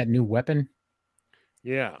making that new weapon.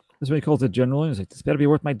 Yeah. This is what he calls it generally. He's like, "This better be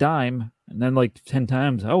worth my dime." And then like 10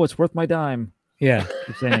 times, "Oh, it's worth my dime." Yeah.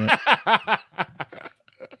 Keep saying it.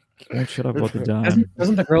 Don't shut up about the dime.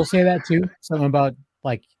 Doesn't the girl say that too? Something about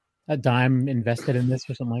like a dime invested in this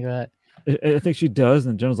or something like that? I think she does,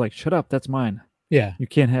 and General's like, "Shut up, that's mine. Yeah. You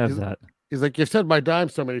can't have that." He's like, "You've said my dime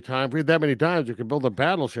so many times. If we had that many dimes, you could build a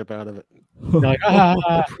battleship out of it." They're like,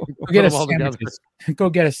 go Put get us them all together. sandwiches. Go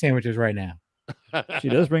get us sandwiches right now. She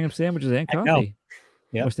does bring him sandwiches and coffee,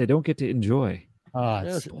 Yep. which they don't get to enjoy. Oh,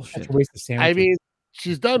 Yeah, it's bullshit. such a waste of sandwiches. I mean,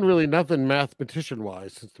 she's done really nothing mathematician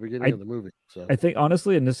wise since the beginning of the movie. So I think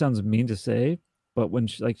honestly, and this sounds mean to say, but when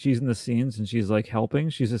she's in the scenes and she's like helping,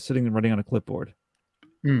 she's just sitting and writing on a clipboard.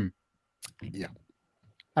 Yeah.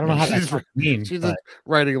 I don't know how that's mean. She's but...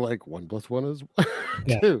 writing like 1 + 1 is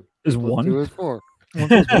 2. Is 1 + 2 1? is 4. 1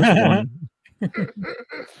 +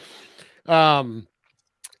 1.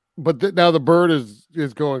 But now the bird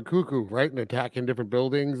is going cuckoo, right, and attacking different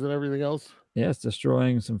buildings and everything else. Yeah, it's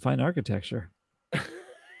destroying some fine architecture.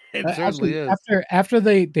 It certainly is. After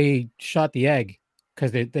they shot the egg,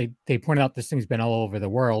 because they pointed out this thing's been all over the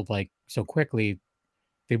world like so quickly.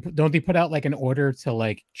 They put out like an order to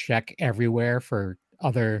like check everywhere for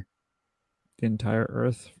the entire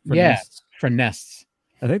Earth for nests. For nests.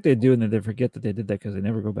 I think they do, and then they forget that they did that because they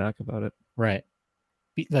never go back about it. Right.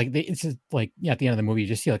 Like it's just like at the end of the movie, you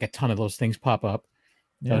just see like a ton of those things pop up.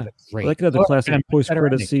 Yeah, great. Like the classic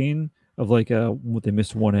post-credit scene of like they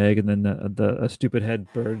missed one egg, and then a stupid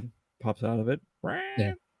head bird pops out of it.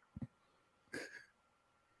 Yeah.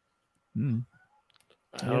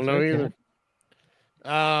 I don't know either.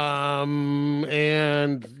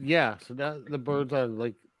 And yeah, so that the birds are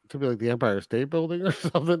like to be like the Empire State Building or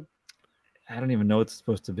something. I don't even know what it's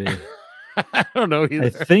supposed to be. I don't know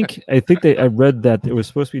either. I read that it was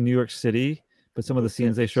supposed to be New York City, but some of the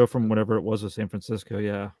scenes they show from whatever it was San Francisco.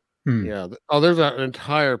 Yeah. Yeah. Oh, there's an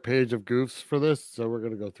entire page of goofs for this, so we're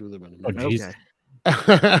gonna go through them in a minute.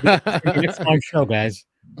 Okay. It's a long show, guys.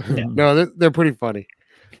 Yeah. No, they're pretty funny.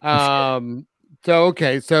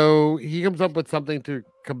 So he comes up with something to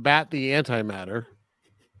combat the antimatter.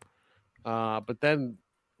 But then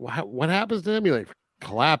what happens to him? He like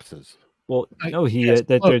collapses. Well, no,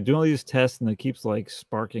 they're doing all these tests and it keeps like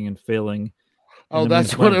sparking and failing. Oh,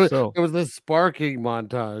 that's what it was. It was the sparking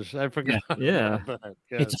montage. I forgot. Yeah.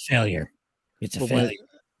 It's a failure. It's a failure.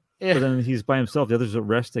 But then he's by himself. The others are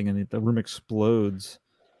resting, and the room explodes.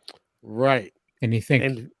 Right. And they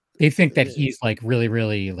think that he's like really,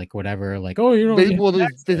 really like whatever. Like, oh, they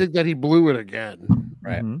think that he blew it again.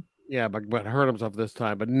 Right. Mm-hmm. Yeah, but hurt himself this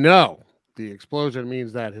time. But no, the explosion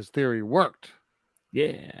means that his theory worked.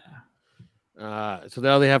 Yeah. So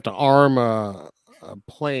now they have to arm a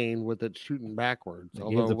plane with it shooting backwards.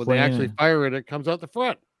 Although when they actually fire it, it comes out the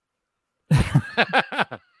front.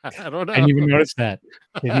 I don't know. I didn't even notice that.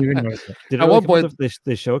 Did at one point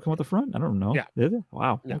they show it come out the front? I don't know. Yeah. Did it?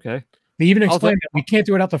 Wow. Yeah. Okay. They even explained that we can't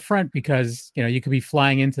do it out the front because you could be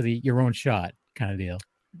flying into your own shot kind of deal.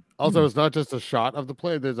 Also, it's not just a shot of the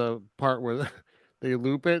plane. There's a part where they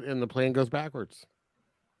loop it and the plane goes backwards.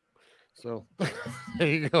 So there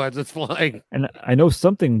you go, as it's flying. And I know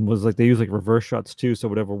something was like they use like reverse shots too. So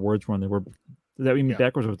whatever words were on, they were. Does that mean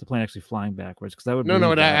backwards, or was the plane actually flying backwards? Because that would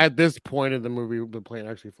no. At this point in the movie, the plane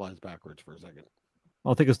actually flies backwards for a second.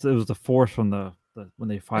 I think it was the force from the when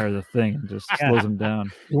they fire the thing and just slows them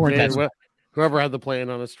down. Whoever had the plane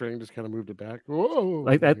on a string just kind of moved it back. Whoa!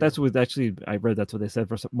 Like that. That's what actually I read. That's what they said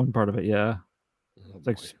for one part of it. Yeah, it's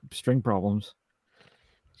like string problems.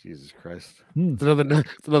 Jesus Christ! It's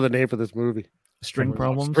another name for this movie. String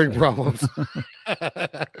problems. String problems.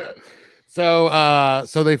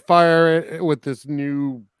 So they fire it with this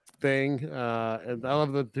new thing, and I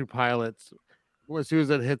love the two pilots. As soon as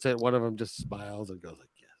it hits it, one of them just smiles and goes like,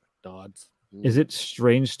 "Yeah, nods." Is it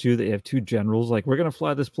strange too that you have two generals like, we're gonna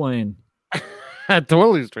fly this plane?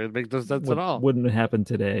 Totally strange. Makes no sense at all. Wouldn't happen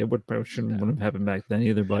today. It wouldn't have happened back then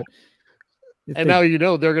either. But now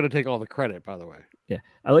they're gonna take all the credit. By the way, yeah,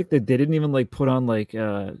 I like that they didn't even like put on like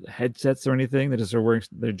headsets or anything. They just are wearing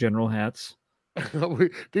their general hats. We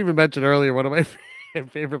didn't even mention earlier one of my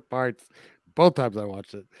favorite parts. Both times I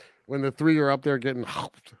watched it, when the three are up there getting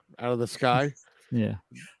out of the sky. Yeah,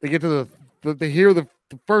 they get to they hear the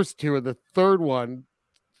first two, and the third one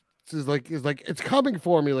is like it's coming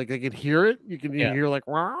for me. Like they can hear it. You can hear like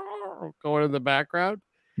wow going in the background,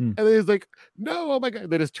 and then he's like, "No, oh my god!"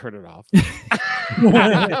 They just turn it off.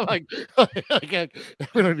 like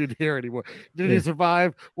we don't need to hear anymore. Did he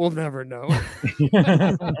survive? We'll never know.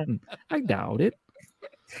 I doubt it.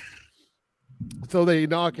 So they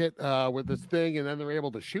knock it with this thing, and then they're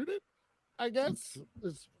able to shoot it. I guess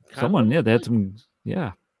someone, they had some,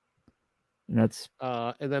 and that's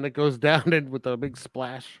and then it goes down in with a big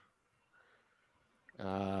splash.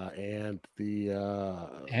 And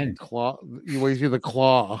the claw, you see the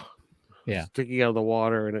claw, sticking out of the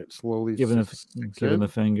water, and it slowly giving the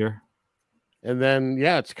finger. And then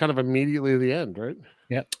it's kind of immediately the end, right?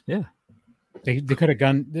 Yep. Yeah. They could have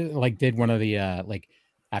did one of the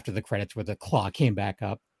after the credits where the claw came back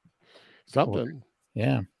up. Something.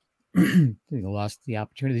 Yeah. They lost the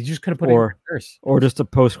opportunity. They just could have put it in reverse. Or just a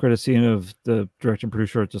post-credit scene of the director and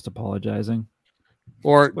producer just apologizing.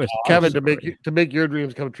 Or Kevin, to make your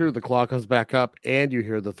dreams come true, the claw comes back up and you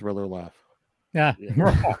hear the Thriller laugh. Yeah.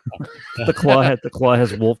 The claw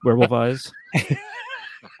has werewolf eyes.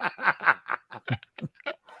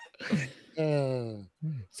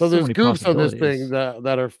 So there's goofs on this thing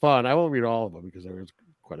that are fun. I won't read all of them because there's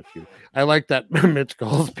quite a few. I like that Mitch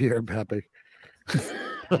calls Pierre Pepe.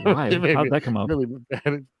 Why? How'd that come up? Really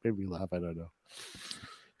made me laugh. I don't know.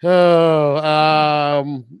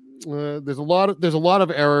 There's a lot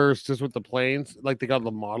of errors just with the planes. Like they got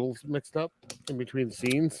the models mixed up in between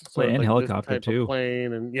scenes. So and like helicopter too.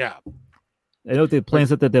 Plane and I know the planes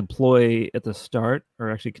that they deploy at the start are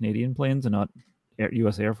actually Canadian planes and not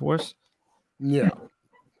U.S. Air Force. Yeah.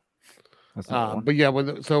 But yeah, when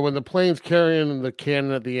the plane's carrying the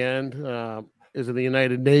cannon at the end is in the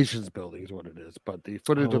United Nations building is what it is. But the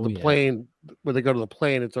footage of the plane, when they go to the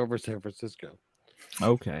plane, it's over San Francisco.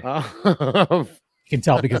 Okay. You can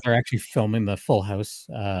tell because they're actually filming the Full House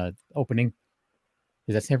opening.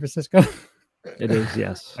 Is that San Francisco? It is,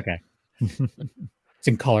 yes. Okay. It's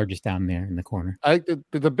in color just down there in the corner.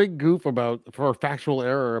 There's a big goof for a factual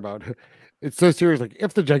error about it's so serious. Like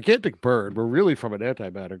if the gigantic bird were really from an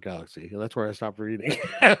antimatter galaxy, and that's where I stopped reading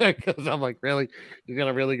because I'm like, really, you're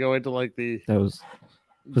gonna really go into like was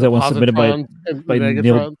that one submitted by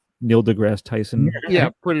Neil deGrasse Tyson? Yeah,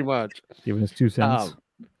 pretty much. Giving us 2 cents.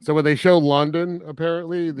 So when they show London,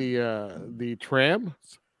 apparently the tram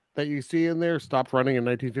that you see in there stopped running in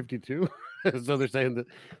 1952. So they're saying that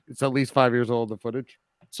it's at least 5 years old, the footage.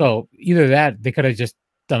 So either that, they could have just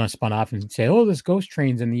done a spun off and say, "Oh, this ghost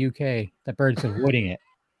train's in the UK. That bird's avoiding it."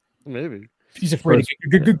 Maybe he's afraid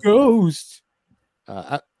of ghosts.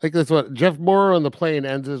 I think that's what Jeff Moore on the plane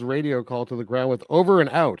ends his radio call to the ground with "over and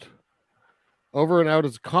out." Over and out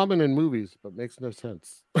is common in movies, but makes no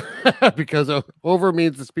sense because over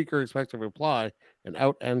means the speaker expects a reply, and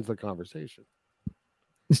out ends the conversation.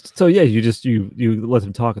 So yeah, you let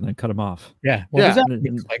them talk and then cut them off. Yeah, but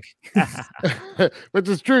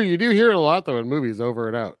it's true. You do hear it a lot though in movies, over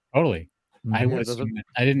and out. Totally. I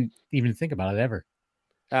didn't even think about it ever.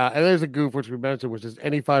 And there's a goof which we mentioned, which is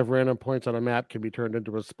any 5 random points on a map can be turned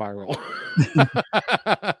into a spiral.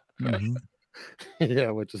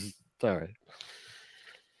 Yeah, which is sorry.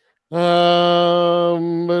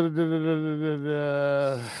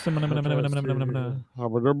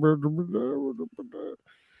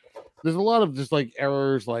 There's a lot of just like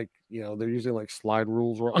errors, like they're using like slide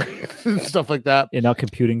rules wrong, stuff like that. And not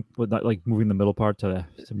computing with not like moving the middle part to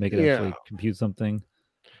make it actually compute something.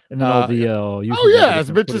 And then all the as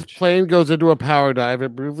Mitch's plane goes into a power dive,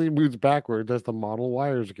 it briefly moves backwards as the model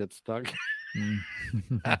wires get stuck.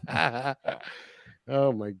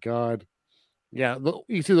 Oh my god. Yeah,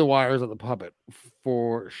 you see the wires of the puppet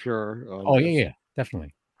for sure. Yeah,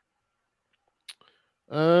 definitely.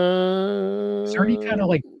 Is there any kind of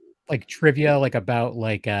like trivia about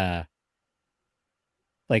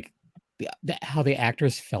how the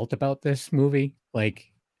actors felt about this movie?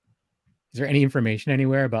 Like, is there any information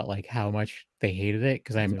anywhere about like how much they hated it?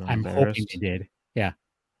 Because I'm hoping they did. Yeah.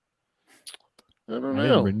 I don't know. I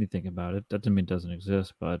didn't read anything about it. That doesn't mean it doesn't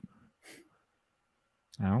exist, but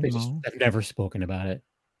I don't know. I've never spoken about it.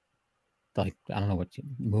 Like, I don't know what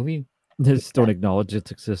movie. They just don't acknowledge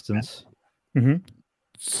its existence. Mm-hmm.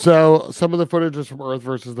 So some of the footage is from Earth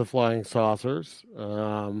versus the Flying Saucers.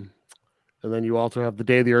 And then you also have The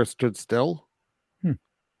Day the Earth Stood Still,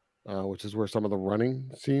 which is where some of the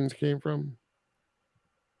running scenes came from,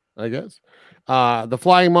 I guess. The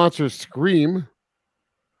Flying Monsters Scream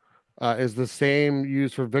is the same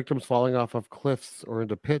used for victims falling off of cliffs or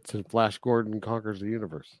into pits in Flash Gordon Conquers the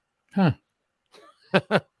Universe. Huh.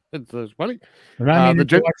 It's funny. Remind me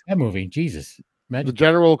to watch that movie. Jesus. Imagine. The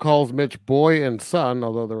general calls Mitch boy and son,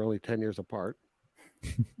 although they're only 10 years apart.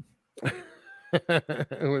 Which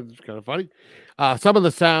is kind of funny. Some of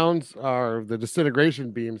the sounds are the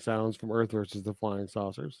disintegration beam sounds from Earth versus the Flying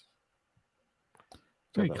Saucers.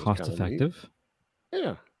 Very cost effective.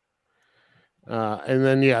 Yeah. And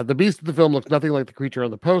then, the beast of the film looks nothing like the creature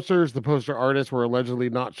on the posters. The poster artists were allegedly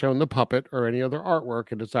not shown the puppet or any other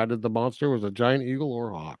artwork and decided the monster was a giant eagle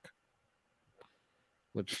or hawk.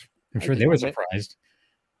 Which I'm sure they were surprised.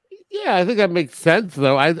 Yeah, I think that makes sense,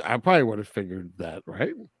 though. I probably would have figured that,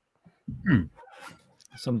 right?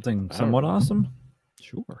 Something somewhat awesome?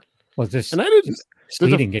 Sure. Well, this and I didn't.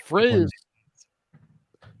 There's a phrase.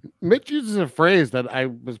 Mitch uses a phrase that I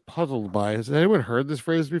was puzzled by. Has anyone heard this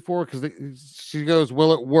phrase before? Because she goes,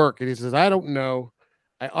 "Will it work?" And he says, "I don't know.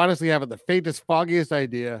 I honestly haven't the faintest, foggiest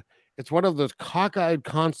idea. It's one of those cockeyed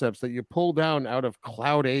concepts that you pull down out of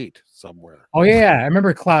Cloud 8 somewhere." Oh yeah, I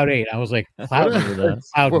remember Cloud 8. I was like, Cloud, remember that.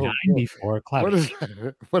 Cloud Whoa, 9 whoa. before Cloud 8.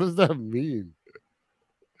 What does that mean?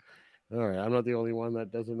 All right, I'm not the only one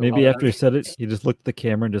that doesn't know. Maybe what after he said it, he just looked at the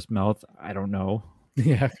camera and just mouthed, "I don't know."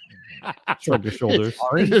 Yeah, Shrugged his shoulders.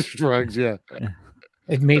 He just shrugs. Yeah.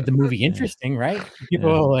 it made the movie interesting, right? People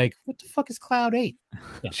Yeah. are like, "What the fuck is Cloud 8?"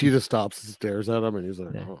 Yeah. She just stops and stares at him, and he's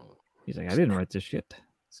like, Yeah. "Oh, He's like, "I didn't write this shit."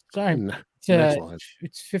 Sorry, next it's, line."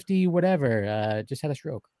 it's 50 whatever. Just had a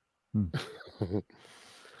stroke.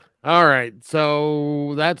 All right,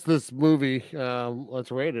 so that's this movie.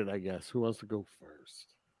 Let's rate it, I guess. Who wants to go first?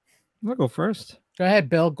 I'll go first. Go ahead,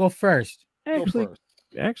 Bill. Go first. Go Actually,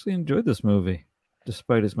 first. enjoyed this movie,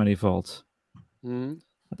 despite its many faults. Mhm.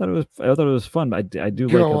 I thought it was fun. But I do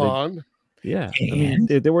Go like how on. yeah. I mean,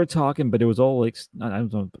 they were talking, but it was all like I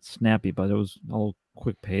don't know, snappy, but it was all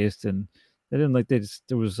quick paced, and they didn't like they just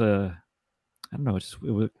there was I don't know,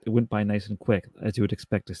 it went by nice and quick, as you would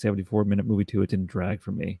expect a 74-minute movie to. It didn't drag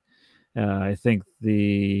for me. I think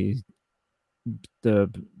the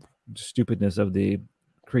stupidness of the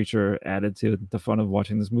creature added to the fun of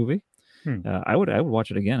watching this movie. I would watch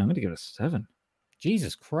it again. I'm going to give it a 7.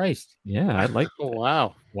 Jesus Christ! Yeah, I like. Oh,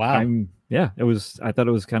 wow. It was. I thought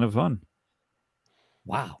it was kind of fun.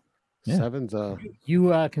 Wow. Yeah. 7's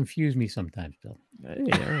You confuse me sometimes, Bill. Hey,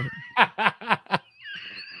 all right.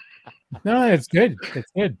 No, it's good.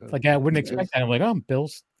 It's good. Like I wouldn't expect that. I'm like, oh,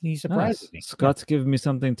 Bill's he surprised me. Scott's giving me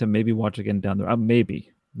something to maybe watch again down the road.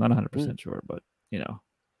 Maybe. Not 100% sure, but you know.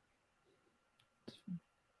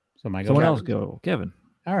 So my someone else go, Kevin.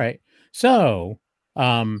 All right. So,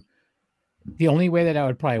 the only way that I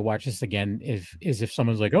would probably watch this again is if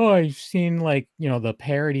someone's like, "Oh, I've seen like the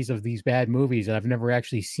parodies of these bad movies, and I've never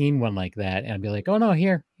actually seen one like that," and I'd be like, "Oh no,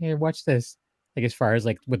 here, watch this." Like as far as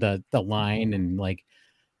like with the line and like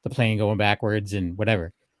the plane going backwards and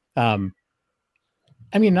whatever. I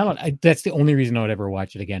mean, that's the only reason I would ever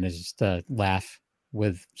watch it again is just to laugh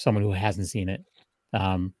with someone who hasn't seen it.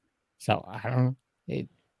 So I don't know.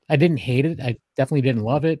 I didn't hate it. I definitely didn't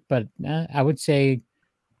love it, but I would say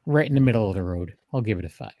right in the middle of the road. I'll give it a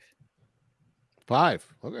 5.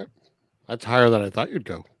 5. Okay. That's higher than I thought you'd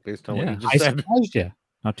go based on what you just said. Surprised you.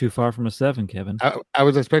 Not too far from a 7, Kevin. I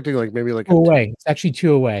was expecting like maybe like 2 away. It's actually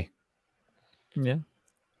 2 away. Yeah.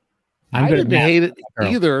 I didn't hate it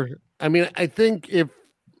either. I mean, I think if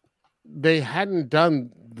they hadn't done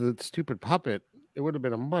the stupid puppet, it would have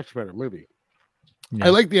been a much better movie. Yeah. I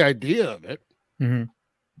like the idea of it. Mm-hmm.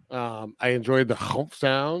 I enjoyed the hump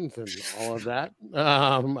sounds and all of that.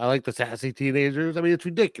 I like the sassy teenagers. I mean, it's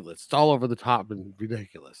ridiculous. It's all over the top and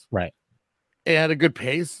ridiculous. Right. It had a good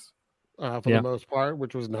pace for the most part,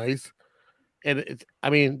 which was nice. And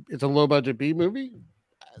it's a low budget B movie.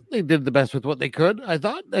 They did the best with what they could. I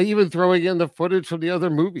thought even throwing in the footage from the other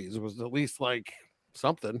movies was at least like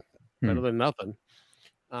something better than nothing.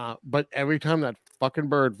 But every time that fucking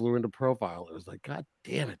bird flew into profile, it was like, God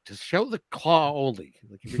damn it, just show the claw only.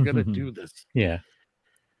 Like if you're gonna do this, yeah.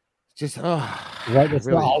 Just right. That's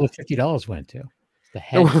really, all the $50 went to. The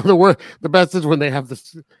head. The best is when they have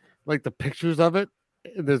this, like the pictures of it.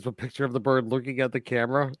 And there's a picture of the bird looking at the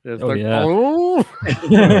camera. It's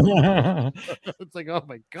it's like, oh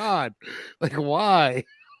my God, like why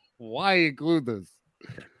include this?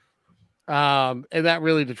 And that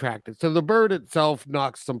really detracted. So the bird itself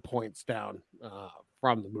knocks some points down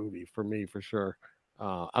from the movie for me for sure.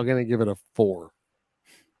 I'm gonna give it a 4.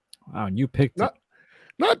 Wow, and you picked it.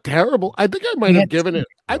 Not terrible. I think I might have given it.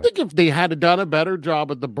 I think if they had done a better job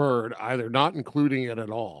with the bird, either not including it at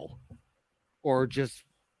all, or just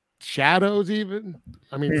shadows, even.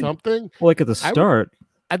 I mean, something. Well, like at the start,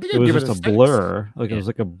 I think it was just a blur. Like it was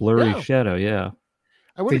like a blurry shadow. Yeah.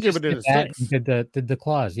 I would have given it a 6. Did the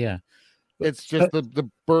claws? Yeah. It's just the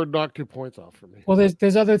bird knocked 2 points off for me. Well,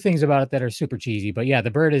 there's other things about it that are super cheesy, but yeah,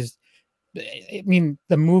 the bird is. I mean,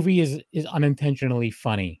 the movie is unintentionally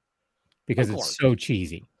funny because it's so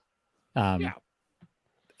cheesy. Yeah.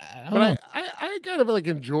 But I kind of like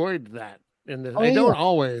enjoyed that in this. I don't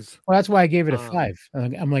always. Well, that's why I gave it a 5.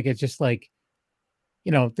 I'm like, it's just like,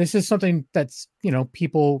 this is something that's,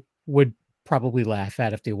 people would probably laugh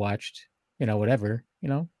at if they watched, whatever,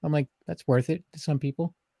 I'm like, that's worth it to some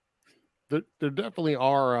people. There definitely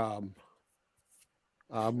are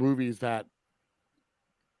movies that,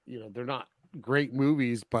 they're not great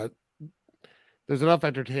movies, but there's enough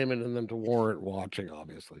entertainment in them to warrant watching,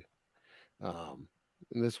 obviously. And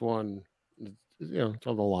this one, it's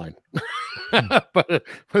on the line. but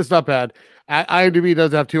it's not bad. IMDb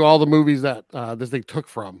does have all the movies that this thing took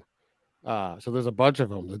from. So there's a bunch of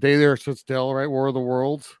them. The Day There Stood Still, right? War of the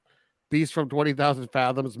Worlds, Beast from 20,000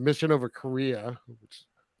 Fathoms, Mission Over Korea, which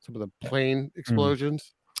some of the plane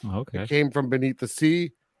explosions. Okay. It Came from Beneath the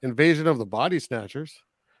Sea, Invasion of the Body Snatchers,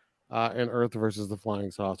 and Earth versus the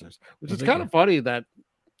Flying Saucers, which is kind of funny that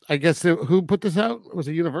I guess who put this out? Was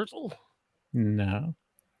it Universal? No.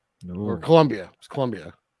 Or Columbia. It's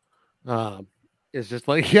Columbia. It's just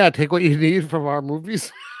like, yeah, take what you need from our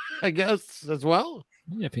movies, I guess, as well.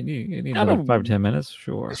 Yeah, if you need like 5 or 10 minutes,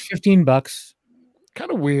 sure. It's $15.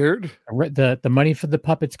 Kind of weird. The money for the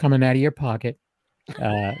puppets coming out of your pocket.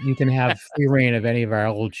 You can have free reign of any of our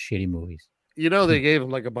old shitty movies. You know, they gave him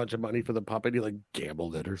like a bunch of money for the puppet. He like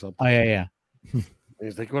gambled it or something. Oh yeah.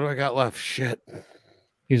 He's like, what do I got left? Shit.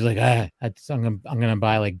 He's like, I'm gonna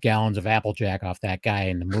buy like gallons of Applejack off that guy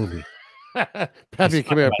in the movie. Peppy,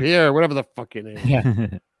 come here, Pierre, whatever the fuck your name is. Yeah.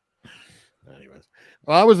 Anyways,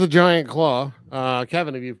 well, that was the Giant Claw.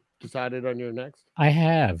 Kevin, have you decided on your next? I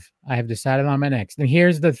have decided on my next. And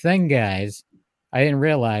here's the thing, guys. I didn't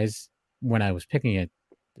realize when I was picking it,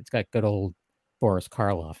 it's got good old Boris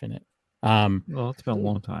Karloff in it. Well, it's been a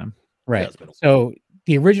long time. Right. So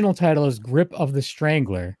the original title is Grip of the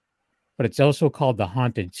Strangler, but it's also called The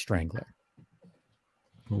Haunted Strangler.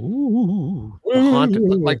 Ooh. The Haunted,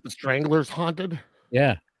 like the Strangler's Haunted?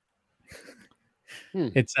 Yeah.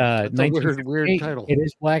 It's a weird title. It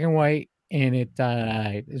is black and white, and it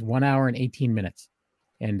is 1 hour and 18 minutes.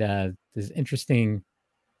 And there's an interesting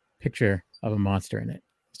picture of a monster in it.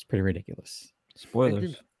 It's pretty ridiculous.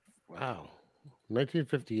 Spoilers. Wow.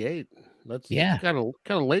 1958. That's kind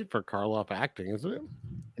of late for Karloff acting, isn't it?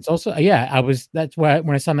 It's also that's why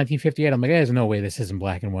when I saw 1958, I'm like, there's no way this isn't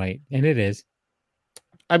black and white, and it is.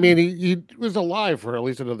 I mean, he was alive for at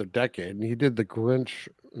least another decade, and he did The Grinch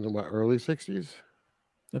in the early 60s.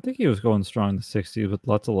 I think he was going strong in the 60s with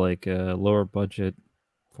lots of like lower budget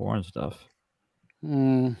foreign stuff.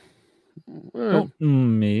 Me.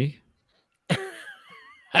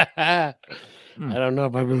 I don't know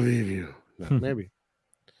if I believe you. No, maybe.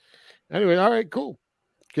 Anyway, all right, cool.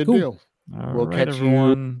 Good deal. We'll catch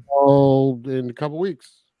everyone all in a couple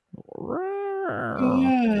weeks.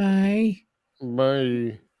 Bye.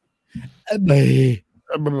 Bye. Bye.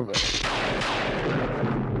 Bye.